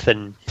 month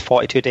and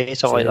 42 days,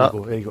 something like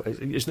that. There you go.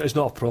 It's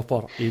not a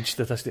proper age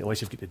statistic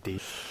unless you've got the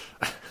date.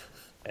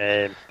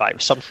 But it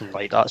was something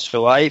like that.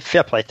 So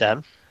fair play to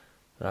him.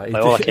 By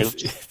all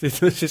accounts.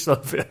 It's just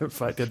not fair. In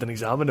fact, he had an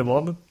exam in the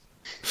morning.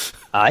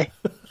 Aye.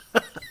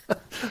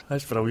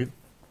 That's brilliant.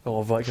 I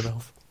love that kind of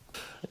health.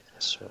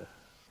 So,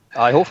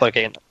 I hope I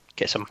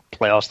get some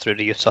players through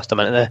the youth system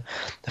into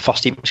the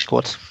first team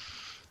squad.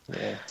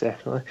 Yeah,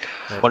 definitely.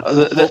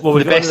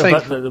 The best thing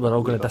that we're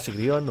all going to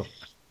disagree on, though,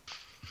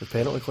 the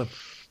penalty claim.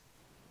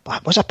 I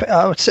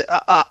would say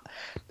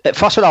at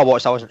first when I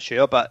watched, I wasn't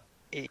sure, but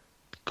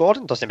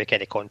Gordon doesn't make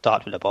any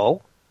contact with the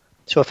ball.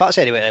 So if that's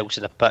anywhere else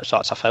in the pitch,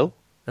 that's a foul.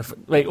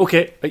 Right,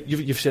 okay,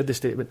 you've said the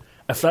statement.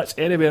 If that's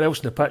anywhere else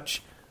in the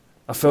pitch,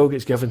 a foul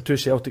gets given to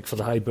Celtic for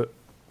the high boot.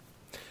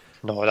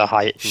 No, the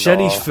height.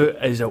 Shinnie's foot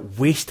is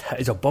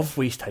above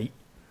waist height.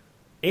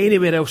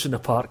 Anywhere else in the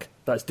park,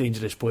 that's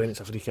dangerous play and it's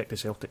a free kick to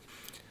Celtic.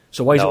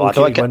 So why is it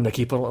okay to win the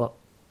keeper like that?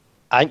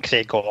 I think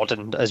Craig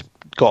Gordon has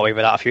got away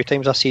with that a few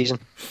times this season,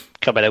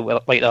 coming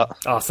out like that.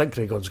 I think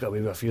Craig Gordon's got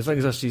away with a few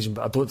things this season,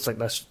 but I don't think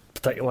this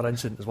particular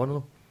incident is one of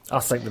them. I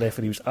think the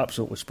referee was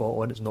absolutely spot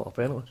on. It's not a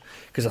penalty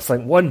because I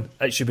think 1,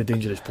 it should be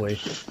dangerous play.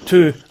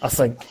 2, I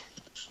think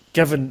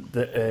given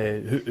that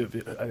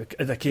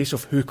in the case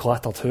of who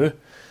clattered who,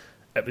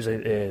 it was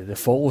the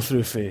follow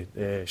through for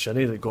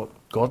Shinnie that got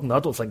Gordon. I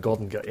don't think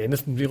Gordon got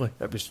anything really.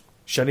 It was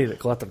Shinnie that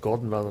clattered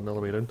Gordon rather than the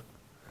other way around.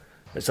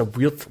 It's a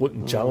weird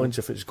looking challenge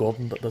if it's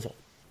Gordon that does it.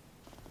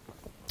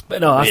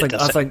 But no, I think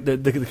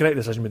the correct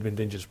decision would have been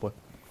dangerous play.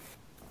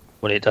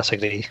 Would I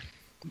disagree,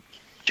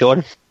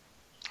 John?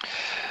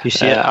 You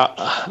see it?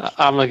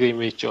 I'm agreeing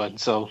with John,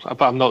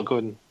 but I'm not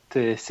going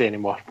to say any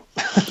more.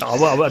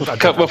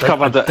 We've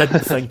covered it. I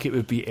didn't think it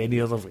would be any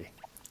other way.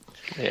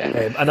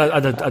 Yeah. And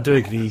I do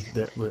agree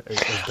that,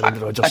 as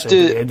Brendan Rodgers said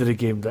at the end of the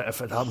game, that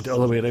if it happened the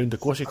other way around, of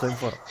course he'd claim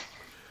for it.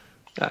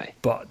 Aye.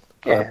 But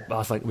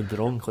I think we'd be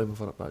wrong claiming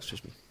for it. That's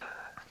just me.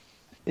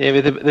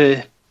 Yeah,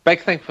 the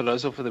big thing for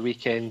us over the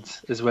weekend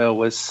as well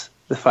was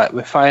the fact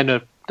with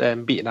Feyenoord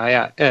beating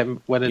Ajax,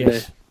 winning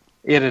the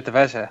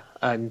Eredivisie,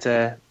 and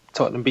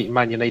Tottenham beating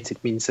Man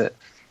United means that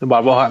no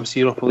matter what happens to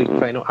Europa League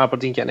final,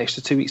 Aberdeen get an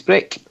extra 2 weeks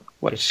break,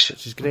 which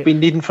is great. We've been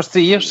needing for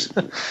 3 years.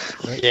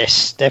 Right.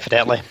 Yes,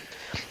 definitely.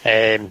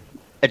 In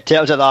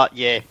terms of that,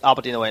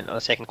 Aberdeen went on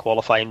a second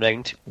qualifying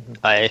round.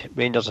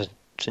 Rangers and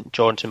St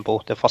Johnstone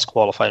both the first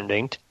qualifying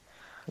round.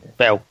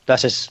 Well,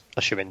 this is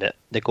assuming that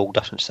the goal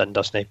difference then,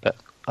 doesn't it? But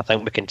I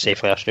think we can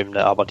safely assume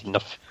that Aberdeen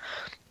will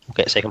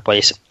get second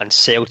place, and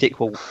Celtic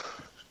will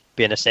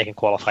be in the second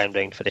qualifying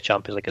round for the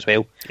Champions League as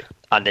well. Yeah.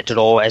 And the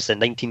draw is the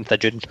 19th of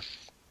June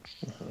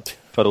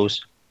for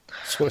those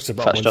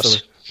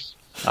fixtures.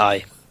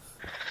 Aye.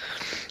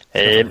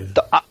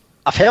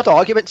 I've heard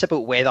arguments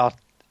about whether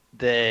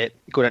the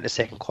going into the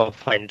second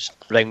qualifying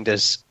round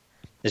is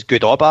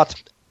good or bad.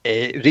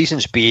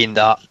 Reasons being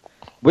that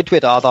would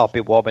we rather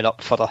be warming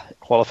up for the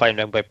qualifying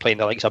round by playing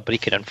the likes of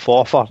Brecon and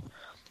Forfar,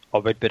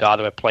 or would we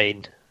rather be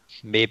playing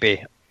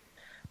maybe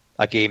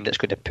a game that's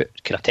going to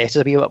kind of test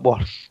us a wee bit more?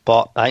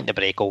 But I think the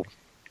break will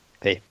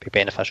be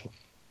beneficial,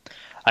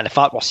 and the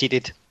fact we're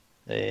seeded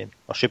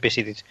or should be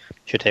seeded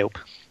should help.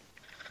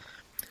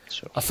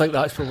 So. I think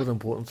that's probably the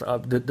important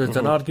thing. There's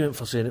an argument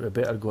for saying it would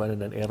be better going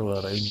in an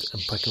earlier round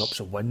and picking up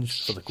some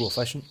wins for the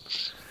coefficient.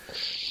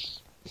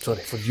 Sorry,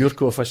 for your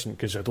coefficient,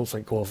 because I don't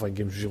think qualifying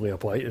games really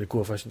apply to the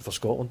coefficient for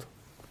Scotland.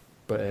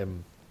 But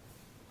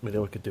we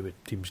could do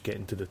with teams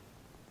getting to the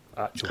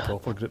actual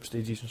proper group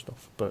stages and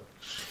stuff. But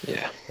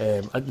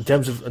in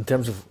terms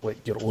of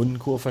like your own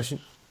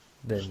coefficient,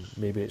 then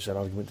maybe it's an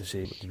argument to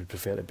say you would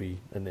prefer to be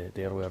in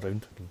the earlier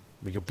round.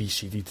 You'll be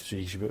seeded, so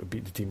you should be able to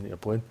beat the team that you're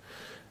playing.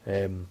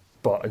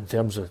 But in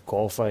terms of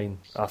qualifying,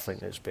 I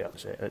think it's better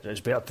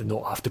to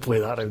not have to play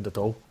that round at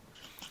all.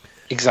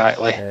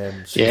 Exactly.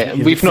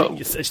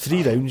 It's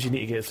 3 rounds you need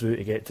to get through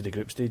to get to the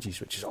group stages,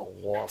 which is a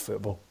lot of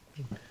football.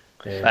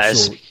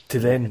 So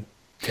to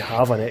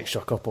have an extra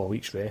couple of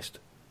weeks rest,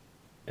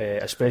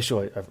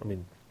 especially, I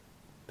mean,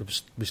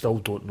 we still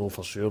don't know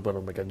for sure whether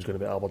McGinn's going to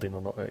be at Aberdeen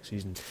or not next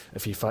season.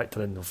 If you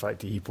factor in the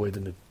fact that he played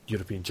in the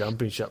European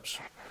Championships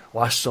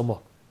last summer,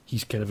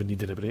 he's kind of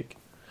needed a break.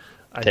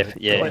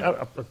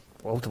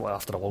 Ultimately,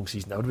 after a long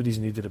season, everybody's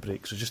needed a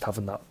break, so just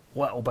having that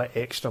little bit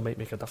extra might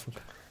make a difference.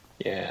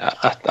 Yeah,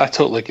 I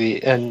totally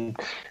agree. And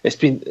it's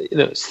been,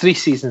 it's 3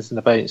 seasons in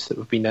the bounce that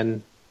we've been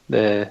in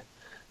the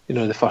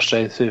first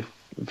round through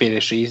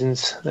various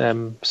reasons.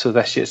 So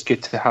this year it's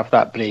good to have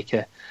that break,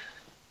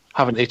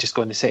 having to just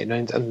go in the second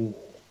round and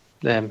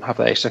have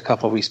that extra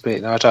couple of weeks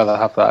break. Now I'd rather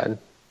have that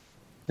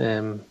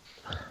and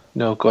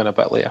going a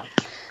bit later.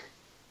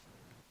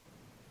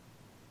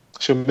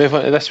 Shall we move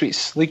on to this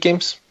week's league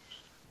games?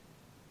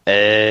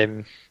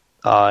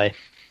 Aye.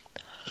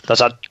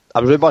 There's a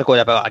rumour going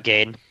about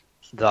again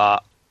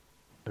that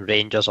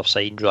Rangers have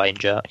signed Ryan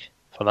Jack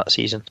for that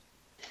season.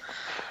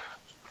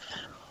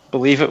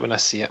 Believe it when I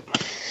see it.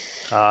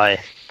 Aye.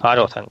 I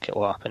don't think it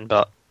will happen,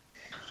 but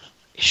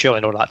you surely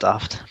know that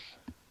daft.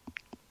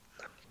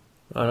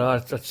 I know,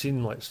 I've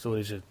seen like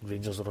stories that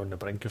Rangers are on the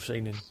brink of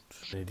signing.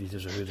 The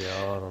details of who they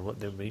are or what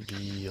they might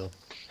be, or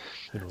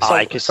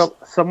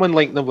someone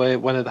linked them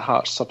with one of the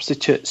Hearts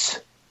substitutes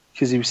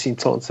because he was seen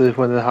talking to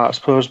one of the Hearts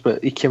players,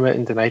 but he came out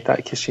and denied that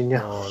accusation.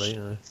 Oh,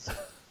 right.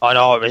 Oh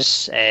no, it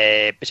was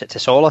it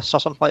Tessolis or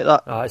something like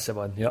that? Ah, it's the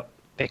one, yep.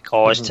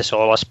 Because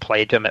Tessolis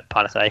played with him at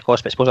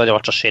Panathinaikos, but supposedly they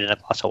were just sharing a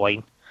glass of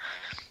wine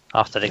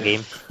after the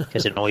game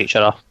because they know each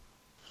other.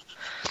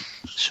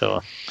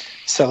 So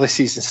silly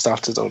season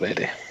started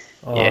already.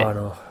 Oh, yeah. I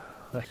know.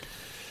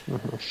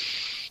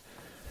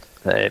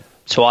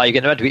 So are you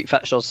going to midweek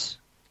fixtures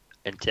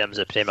in terms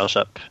of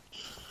Premiership?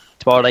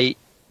 Tomorrow night,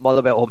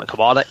 Motherwell home to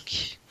Kilmarnock,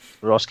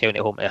 Ross County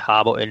home to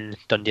Hamilton,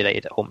 Dundee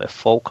United at home to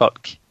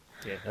Falkirk.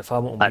 Yeah, if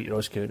Hamilton beat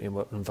Ross County,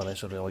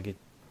 Inverness are relegated.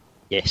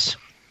 Yes.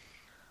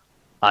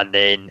 And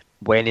then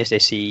Wednesday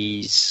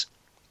sees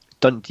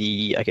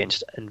Dundee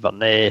against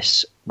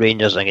Inverness,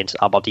 Rangers against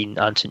Aberdeen,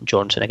 and St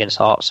Johnstone against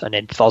Hearts. And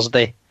then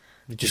Thursday,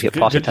 just get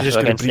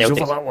against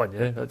Celtic. Over that one,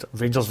 yeah.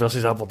 Rangers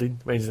versus Aberdeen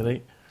Wednesday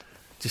night.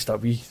 Just that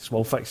wee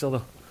small fixture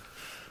there.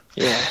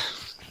 Yeah.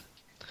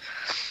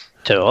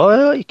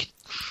 So you can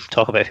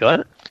talk about if you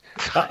want.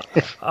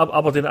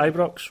 Aberdeen at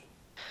Ibrox.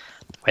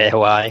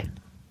 Well, aye.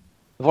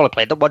 We've only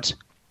played them once.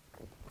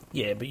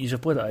 Yeah, but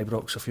you've played at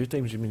Ibrox a few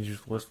times. I mean,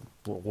 you've lost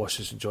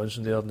to St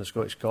Johnstone there in the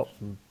Scottish Cup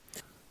and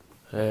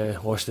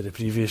lost to the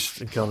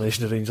previous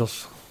incarnation of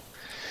Rangers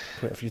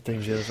quite a few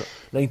times there.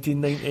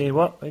 1990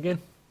 what again?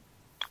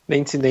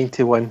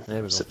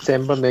 1991.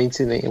 September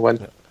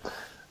 1991.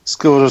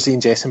 Scorers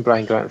Ian Jess and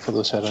Brian Grant for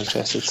those who are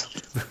interested.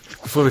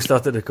 Before we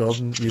started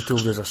recording, you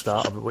told us a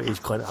stat about what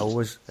age Clint Hill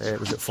was.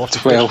 Was it 40?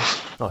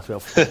 12. Oh,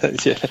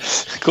 12. Yeah,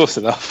 close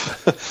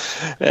enough.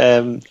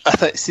 I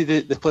think, see,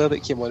 the player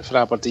that came on for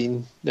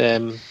Aberdeen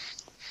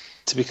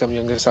to become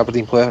youngest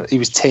Aberdeen player, he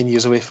was 10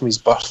 years away from his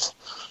birth.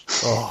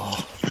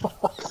 Oh.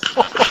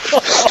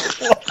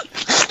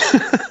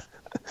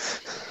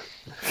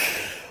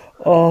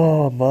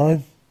 Oh,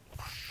 man.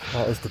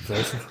 That is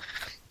depressing.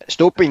 It's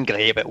not been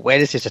great, but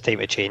when is this the time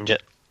to change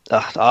it?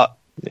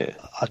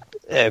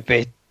 It'd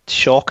be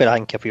shocking, I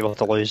think, if we were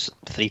to lose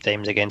 3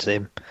 times against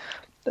them.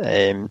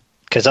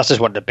 Because this is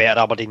one of the better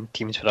Aberdeen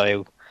teams for a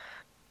while.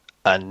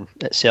 And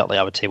it's certainly,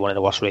 I would say, one of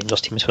the worst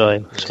Rangers teams for a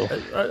while. So.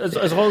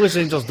 As long as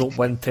Rangers don't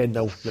win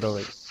 10-0, you're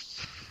alright.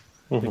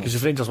 Mm-hmm. Because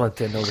if Rangers win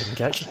 10-0, they can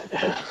catch it.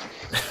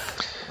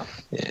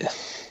 Yeah.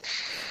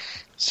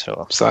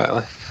 So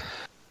exactly.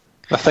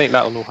 I think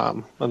that'll not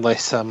happen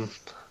unless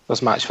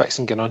there's match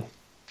fixing going on.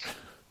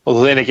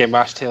 Although then again,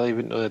 Match Telly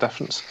wouldn't know the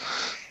difference.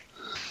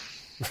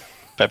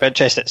 But I'd be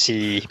interested to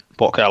see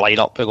what kind of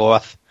lineup we go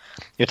with.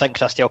 You think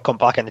Christie will come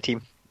back in the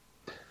team?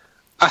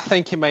 I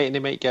think he might, and he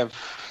might give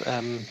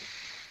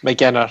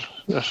McGinn or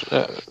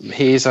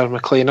Hayes or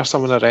McLean or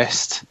someone a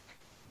rest.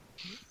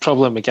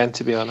 Probably McGinn,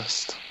 to be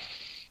honest.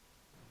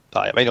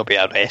 But it might not be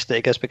a rest,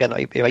 I guess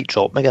McGinn. He might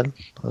drop McGinn.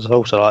 There's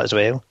also that as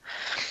well.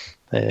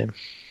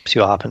 See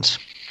what happens.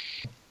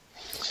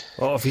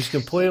 Well, if he's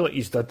going to play like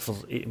he's did for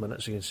 80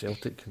 minutes against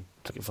Celtic and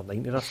took it for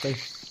 90 this time,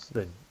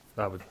 then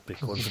I would be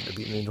confident of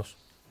beating Rangers.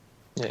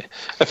 Yeah.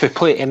 If we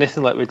play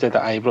anything like we did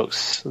at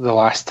Ibrox the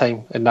last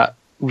time, and that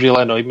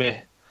really annoyed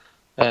me,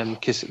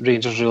 because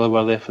Rangers really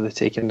were there for the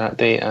taking that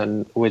day,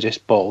 and we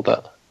just bottled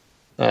it.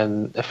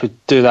 And if we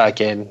do that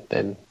again,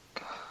 then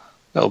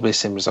it'll be the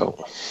same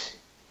result.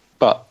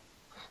 But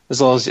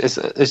as long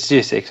as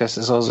you say, Chris,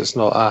 as long as it's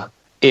not a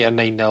 8 or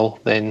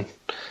 9-0, then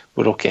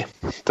we're okay.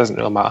 It doesn't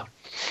really matter.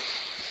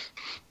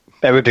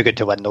 It would be good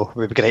to win, though. It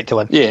would be great to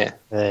win. Yeah.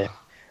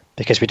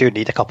 Because we do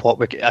need a couple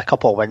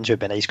of wins would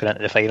be nice going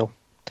into the final.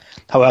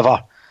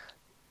 However,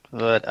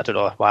 I don't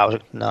know. Wow,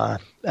 nah.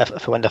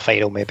 If we win the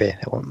final, maybe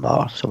it won't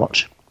matter so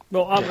much.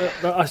 Well,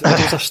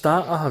 there's a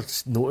stat I had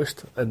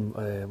noticed when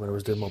I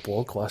was doing my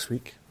blog last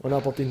week on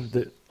Aberdeen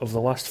that of the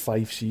last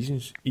 5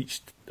 seasons,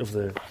 each of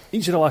the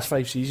last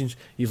 5 seasons,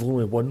 you've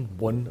only won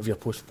 1 of your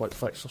post-split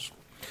fixtures,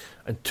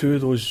 and 2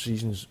 of those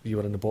seasons you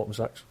were in the bottom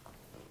 6.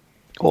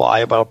 Oh,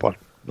 I were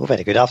not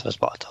very good after this,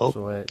 but at all.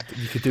 So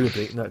you could do a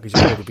break in that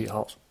because you've already beat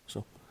Hearts.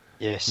 So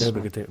yes, now would be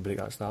a good time to break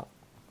that stat.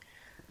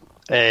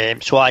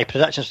 So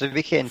predictions for the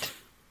weekend.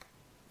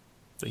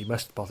 So you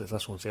missed Partick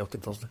Thistle on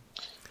Celtic Thursday.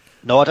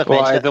 No, I didn't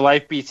mention it. The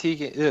live BT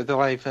game, the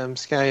live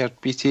Sky or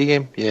BT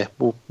game. Yeah,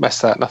 we'll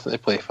miss that. Nothing to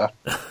play for.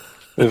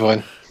 Move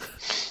on.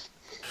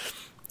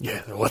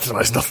 Yeah, there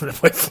literally is nothing to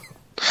play for.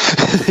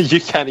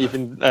 You can't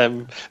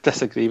even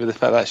disagree with the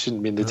fact that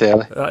shouldn't be in the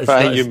telly. That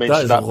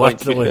is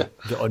literally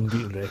the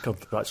unbeaten record.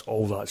 That's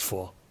all that's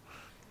for.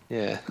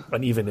 Yeah.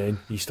 And even then,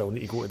 you still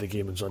need to go to the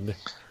game on Sunday.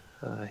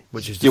 Aye.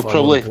 Which is the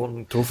more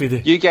important trophy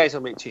day. You guys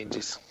will make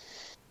changes.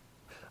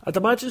 I'd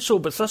imagine so,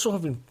 but Thistle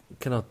have been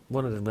kind of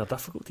one of the more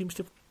difficult teams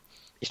to...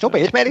 He's not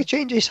made many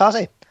changes, has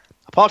he?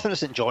 Apart from the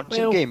St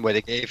Johnstone game where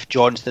they gave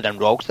Johnston and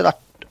Rogston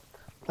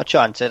a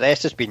chance. The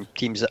rest has been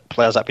players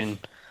that have been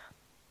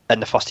in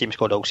the first team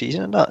squad all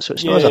season and that. So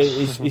it's not as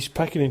if... he's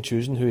picking and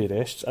choosing who he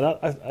rests, and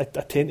I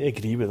tend to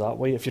agree with that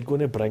way. If you're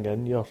going to bring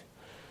in your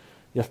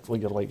likes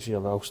of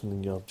your Nelson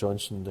and your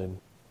Johnson, then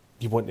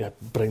you want to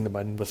bring them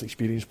in with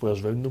experienced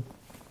players around them.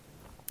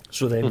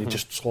 So then they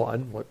just slot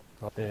in what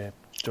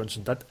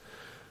Johnson did.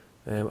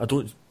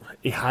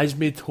 He has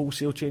made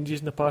wholesale changes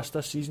in the past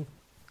this season,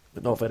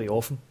 but not very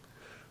often.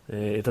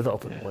 He did it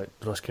up at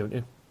Ross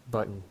County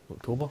back in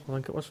October, I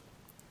think it was.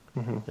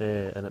 And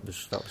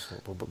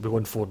we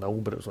won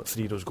 4-0, but it was like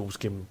 3 of those goals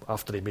came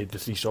after he made the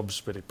 3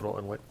 subs where he brought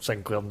in like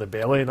Sinclair and the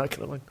belly and that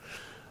kind of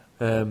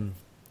thing.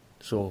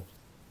 So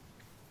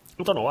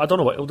I don't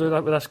know what he'll do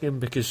with this game,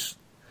 because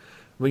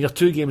when you're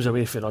 2 games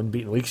away from an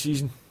unbeaten league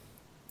season,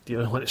 do you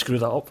really want to screw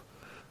that up?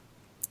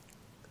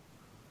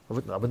 I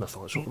wouldn't have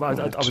thought so.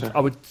 But I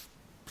would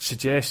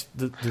suggest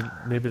that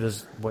maybe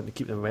there's wanting to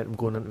keep the momentum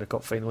going into the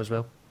cup final as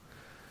well.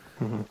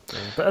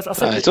 But I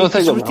think he's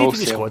rotated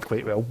the squad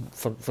quite well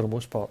for the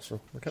most part,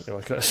 so I can't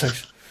really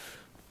criticise.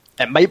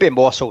 It might be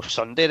more so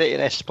Sunday that he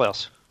rests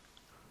players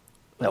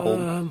at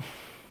home.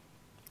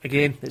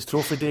 Again, it's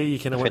trophy day. You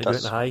kind of want to go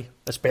out the high,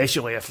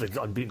 especially if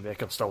the unbeaten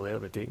record's still there to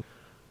be taken.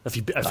 As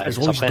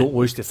long as you don't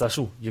lose to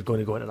Thistle, you're going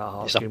to go into that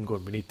Hearts game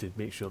going, we need to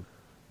make sure.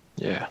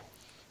 Yeah.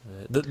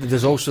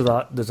 There's also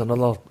that. There's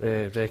another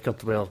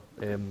record where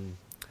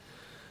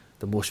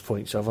the most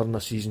points ever in a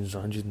season is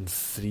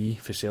 103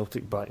 for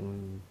Celtic back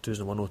in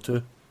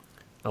 2001-02,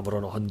 and we're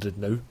on 100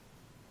 now.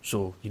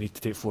 So you need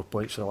to take 4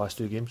 points for the last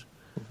 2 games.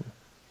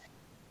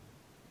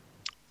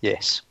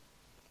 Yes.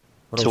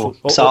 We're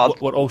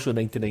also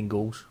 99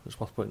 goals. It's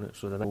worth pointing out.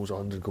 So the goals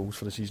 100 goals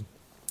for the season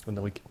in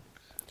the league.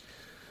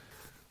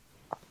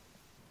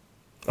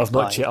 I've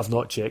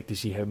not checked to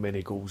see how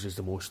many goals is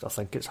the most. I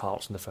think it's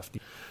Hearts in the 50,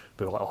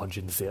 be like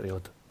 130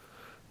 odd.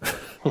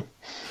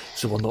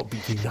 So we're not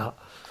beating that.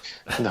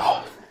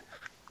 No,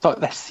 not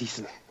this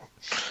season.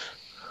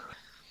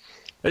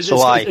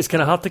 It's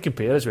kind of hard to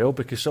compare as well,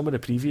 because some of the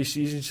previous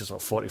seasons it's like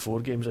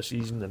 44 games a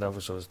season, and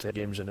obviously there's 10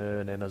 games now,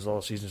 and then there's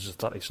other seasons there's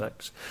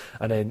 36.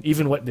 And then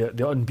even with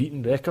the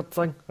unbeaten record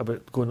thing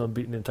about going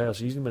unbeaten the entire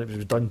season, when it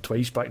was done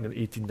twice back in the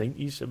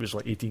 1890s, it was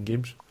like 18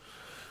 games.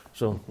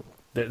 So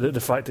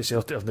the fact that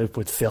Celtic have now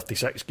played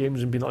 36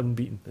 games and been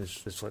unbeaten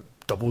is like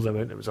double the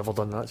amount that was ever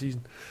done that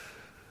season.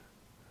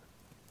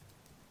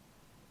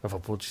 I've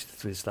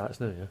approached the stats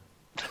now,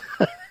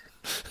 yeah.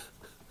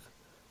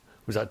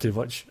 Was that too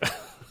much?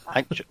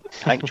 I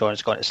think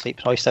John's gone to sleep.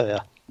 No, he's still there.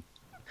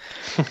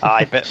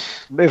 Aye, but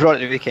moving on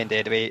to the weekend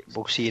anyway,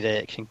 we'll see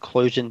the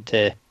conclusion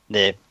to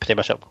the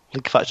Premiership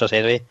League fixtures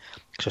anyway,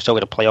 because we're still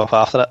going to play off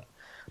after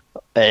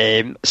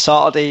it.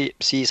 Saturday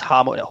sees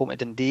Hamilton at home to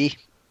Dundee.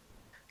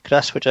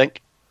 Chris, what do you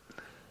think?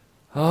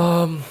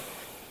 I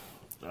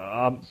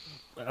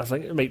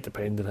think it might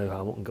depend on how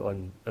Hamilton got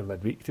on in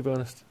midweek, to be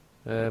honest.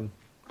 But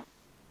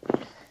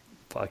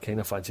I kind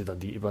of fancy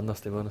Dundee to win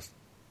this, to be honest.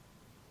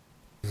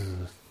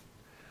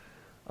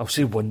 I'll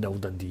say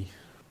 1-0 Dundee.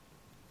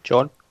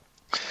 John?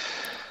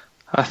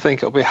 I think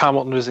it'll be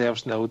Hamilton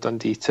reserves 0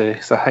 Dundee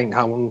 2. So I think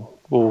Hamilton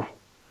will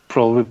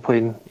probably be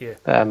playing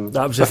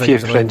a few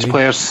French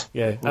players.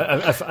 Yeah,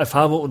 if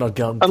Hamilton are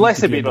guaranteed unless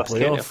to they be in beat the Ross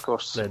County, playoff, of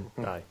course. Then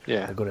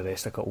they're going to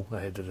rest a couple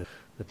ahead of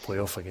the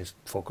playoff against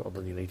Falkirk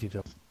and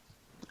United.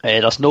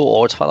 There's no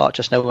odds for that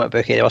just now at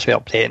bookie. They must be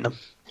updating them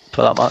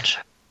for that match.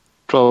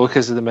 Probably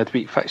because of the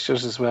midweek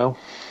fixtures as well.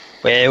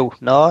 Well,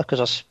 no, because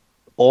there's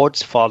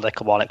odds for the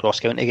Kilmarnock Ross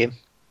County game,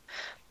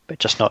 but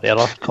just not the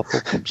other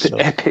couple. The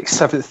epic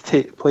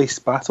 7th place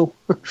battle.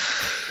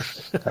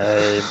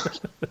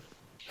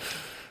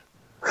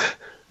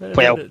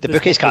 Well, the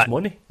bookies can't.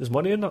 There's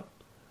money in that.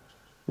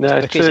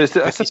 No, the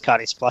bookies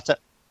can't split it,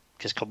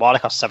 because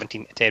Kilmarnock are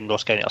 17-10,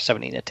 Ross County are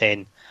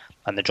 17-10,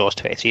 and the draw's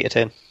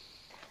 23-10.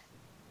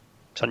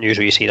 It's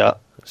unusual you see that.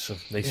 It's a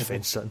nice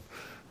fence sitting.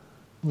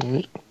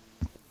 Mm-hmm.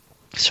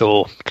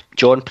 So,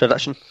 John,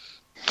 prediction?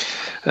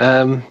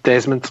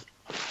 Desmond.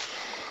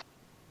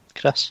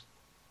 Chris?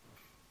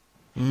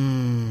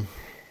 Yeah,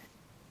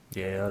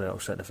 I'll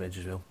set the fence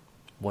as well.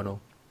 1-0.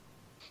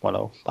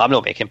 1-0. I'm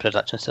not making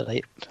predictions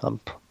tonight.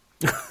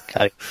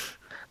 Okay.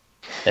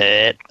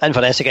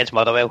 Inverness against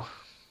Motherwell.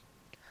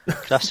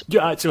 Chris? You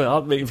actually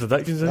aren't making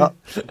predictions, no,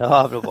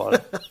 I'm not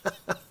bothered.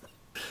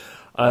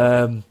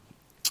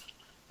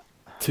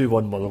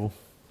 2-1 Motherwell.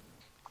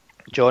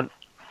 John?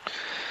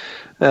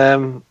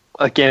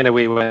 Again,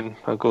 away win.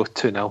 I'll go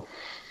 2-0.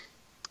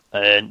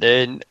 And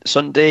then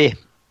Sunday,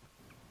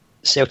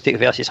 Celtic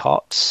versus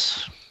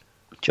Hearts.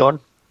 John?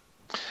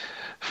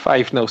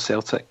 5-0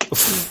 Celtic.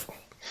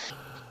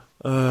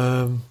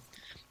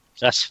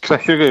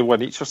 Chris, you're going to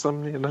win each or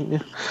something, aren't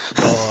you?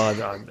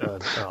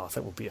 I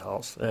think we'll beat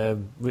Hearts.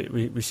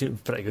 We seem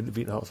pretty good to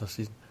beat Hearts this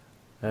season.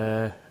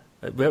 We're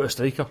out of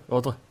striker,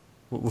 oddly.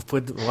 We've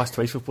played the last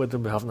twice we've played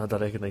them. We haven't had a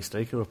recognised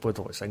striker. We've played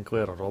like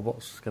Sinclair or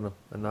Roberts, kind of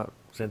in that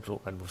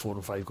central, and with 4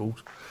 and 5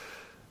 goals.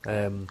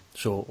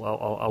 So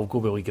I'll go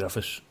with Lee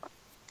Griffiths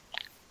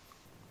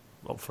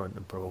up front,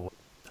 and probably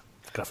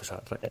Griffiths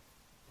hat trick.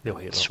 They'll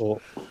hate that. So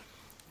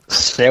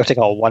Celtic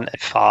are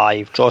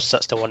 1-5, draws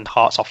 6-1,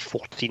 Hearts are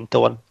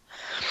 14-1.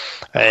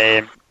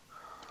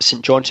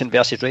 St Johnstone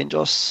versus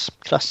Rangers.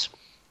 Chris?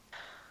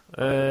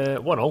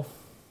 1-0.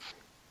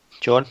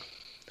 John?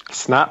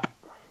 Snap.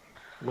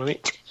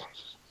 Right.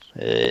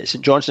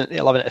 St Johnstone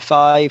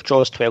 11-5,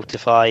 draws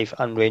 12-5,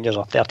 and Rangers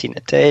are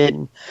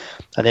 13-10.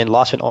 And then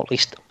last but not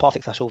least,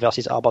 Partick Thistle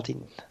versus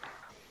Aberdeen.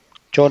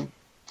 John?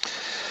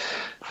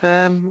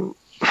 I'm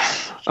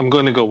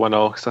going to go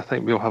 1-0 because I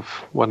think we'll have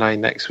 1-9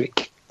 next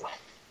week.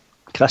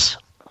 Chris?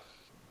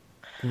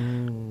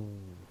 2-1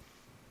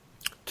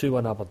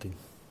 Aberdeen.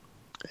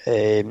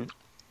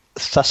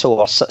 Thistle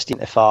are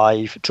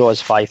 16-5,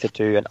 draws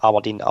 5-2, and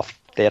Aberdeen are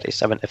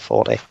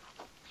 37-40.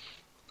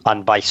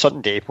 And by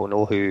Sunday, we'll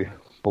know who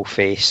will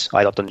face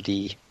either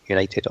Dundee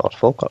United or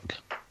Falkirk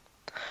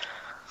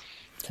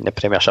in the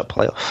Premiership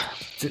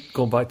playoff.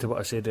 Going back to what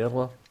I said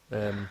earlier,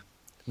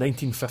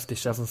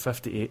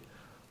 1957-58,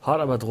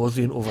 Heart of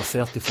Midlothian over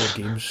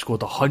 34 games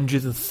scored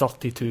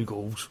 132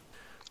 goals.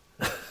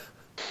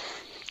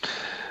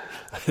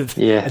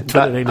 Yeah,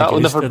 that'll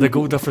never be... The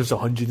goal difference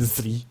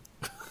 103.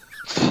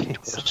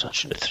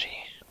 103.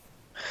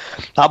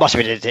 That must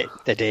have been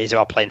the days they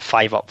were playing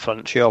 5 up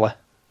front, surely.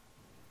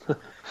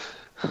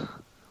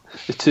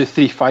 The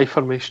 2-3-5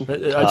 formation.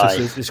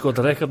 Actually, they scored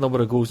a record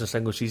number of goals in a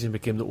single season,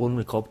 became the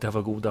only club to have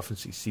a goal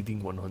difference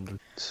exceeding 100.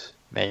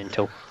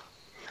 Mental.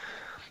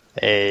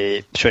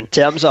 So in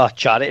terms of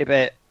charity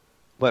bet,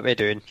 what are we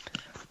doing?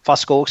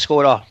 First goal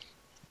scorer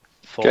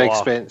for Greg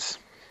Spence.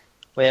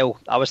 Well,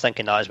 I was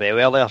thinking that as well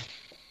earlier.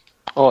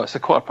 Oh, it's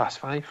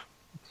 5:15.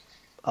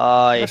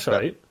 Aye, that's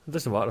right. It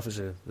doesn't matter if it's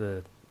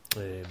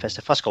if it's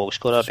the first goal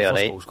scorer, it'll be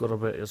alright.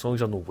 As long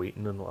as you're not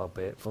waiting and not a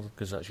bet for it,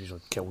 because that's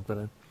usually killed by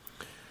then.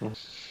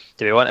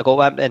 Do we want to go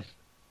with him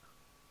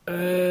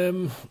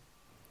then?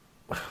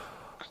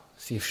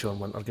 See if Sean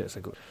Winter gets a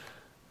go.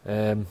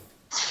 I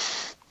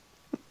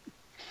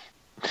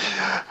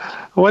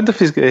wonder if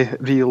he's going to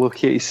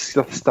relocate his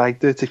stag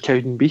do to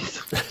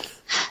Cowdenbeath.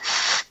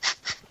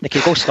 They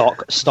could go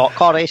stock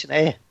car racing,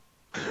 eh?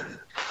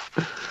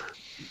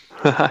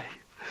 Aye.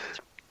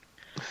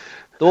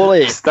 The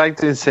only... Stag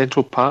do in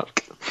Central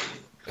Park.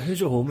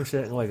 Who's at home in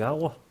second leg,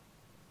 Atwa?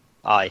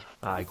 Aye.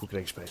 Aye, go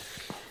Greg Spence.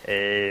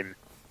 And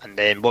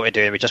then what we're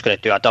doing, we're just going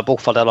to do a double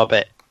for a little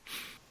bit.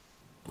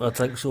 I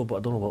think so, but I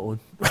don't know what one.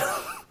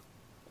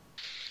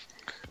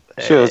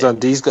 Sure,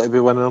 Dundee's got to be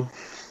one of them.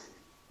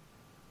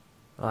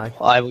 Aye.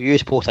 Aye, well, you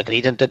both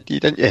agreed, didn't you?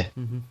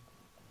 Mm-hmm.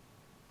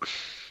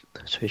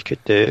 So you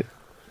could do...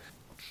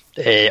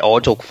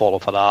 odds will follow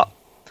for that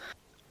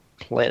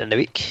later in the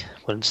week,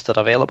 once they're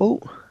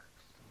available.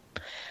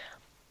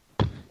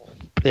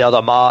 The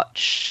other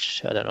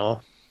match, I don't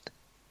know.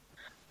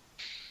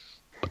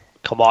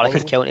 Kilmarnock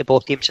and County,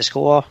 both teams to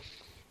score.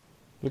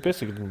 We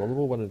basically did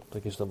Motherwell winning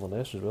against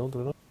Inverness as well, do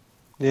we not?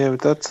 Yeah, we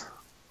did.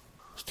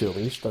 It's 2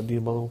 away, Dundee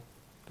and Motherwell.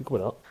 Could go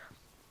with that.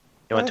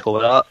 You want to go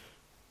with that?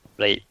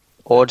 Right,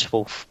 odds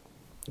will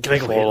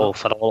follow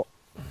for all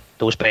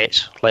those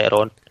bets later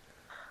on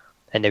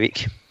in the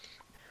week.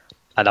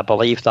 And I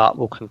believe that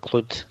will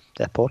conclude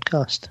the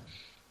podcast.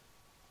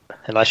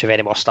 Unless you have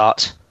any more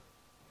stats.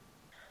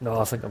 No,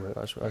 I think I'm out.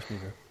 That's me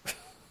now.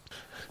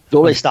 The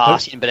only stat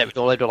I've seen, but it would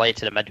only relate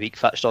to the midweek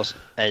fixtures,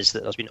 is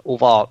that there's been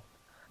over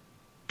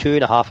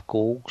 2.5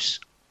 goals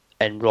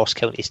in Ross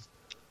County's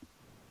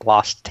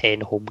last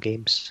 10 home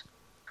games.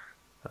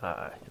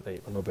 Aye,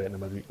 right, we're not betting the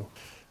midweek though.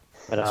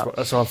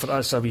 That's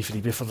That's a wee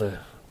freebie for the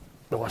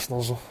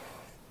listeners though.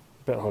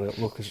 Better hurry up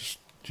though, because it's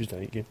Tuesday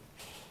night game.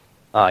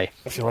 Aye.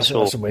 If you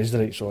listen Wednesday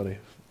night, sorry.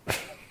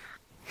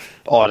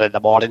 Or in the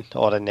morning,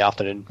 or in the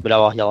afternoon,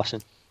 whenever you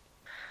listen.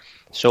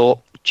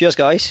 So, cheers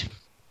guys.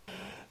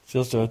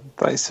 Cheers, John.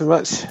 Thanks so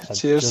much.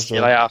 Cheers. See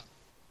you later.